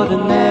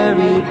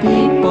ordinary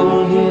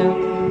people here.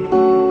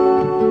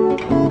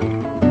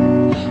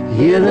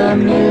 Hear the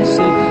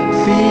music,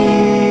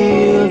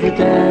 feel the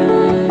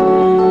dance.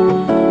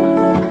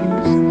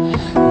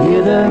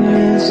 Hear the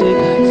music,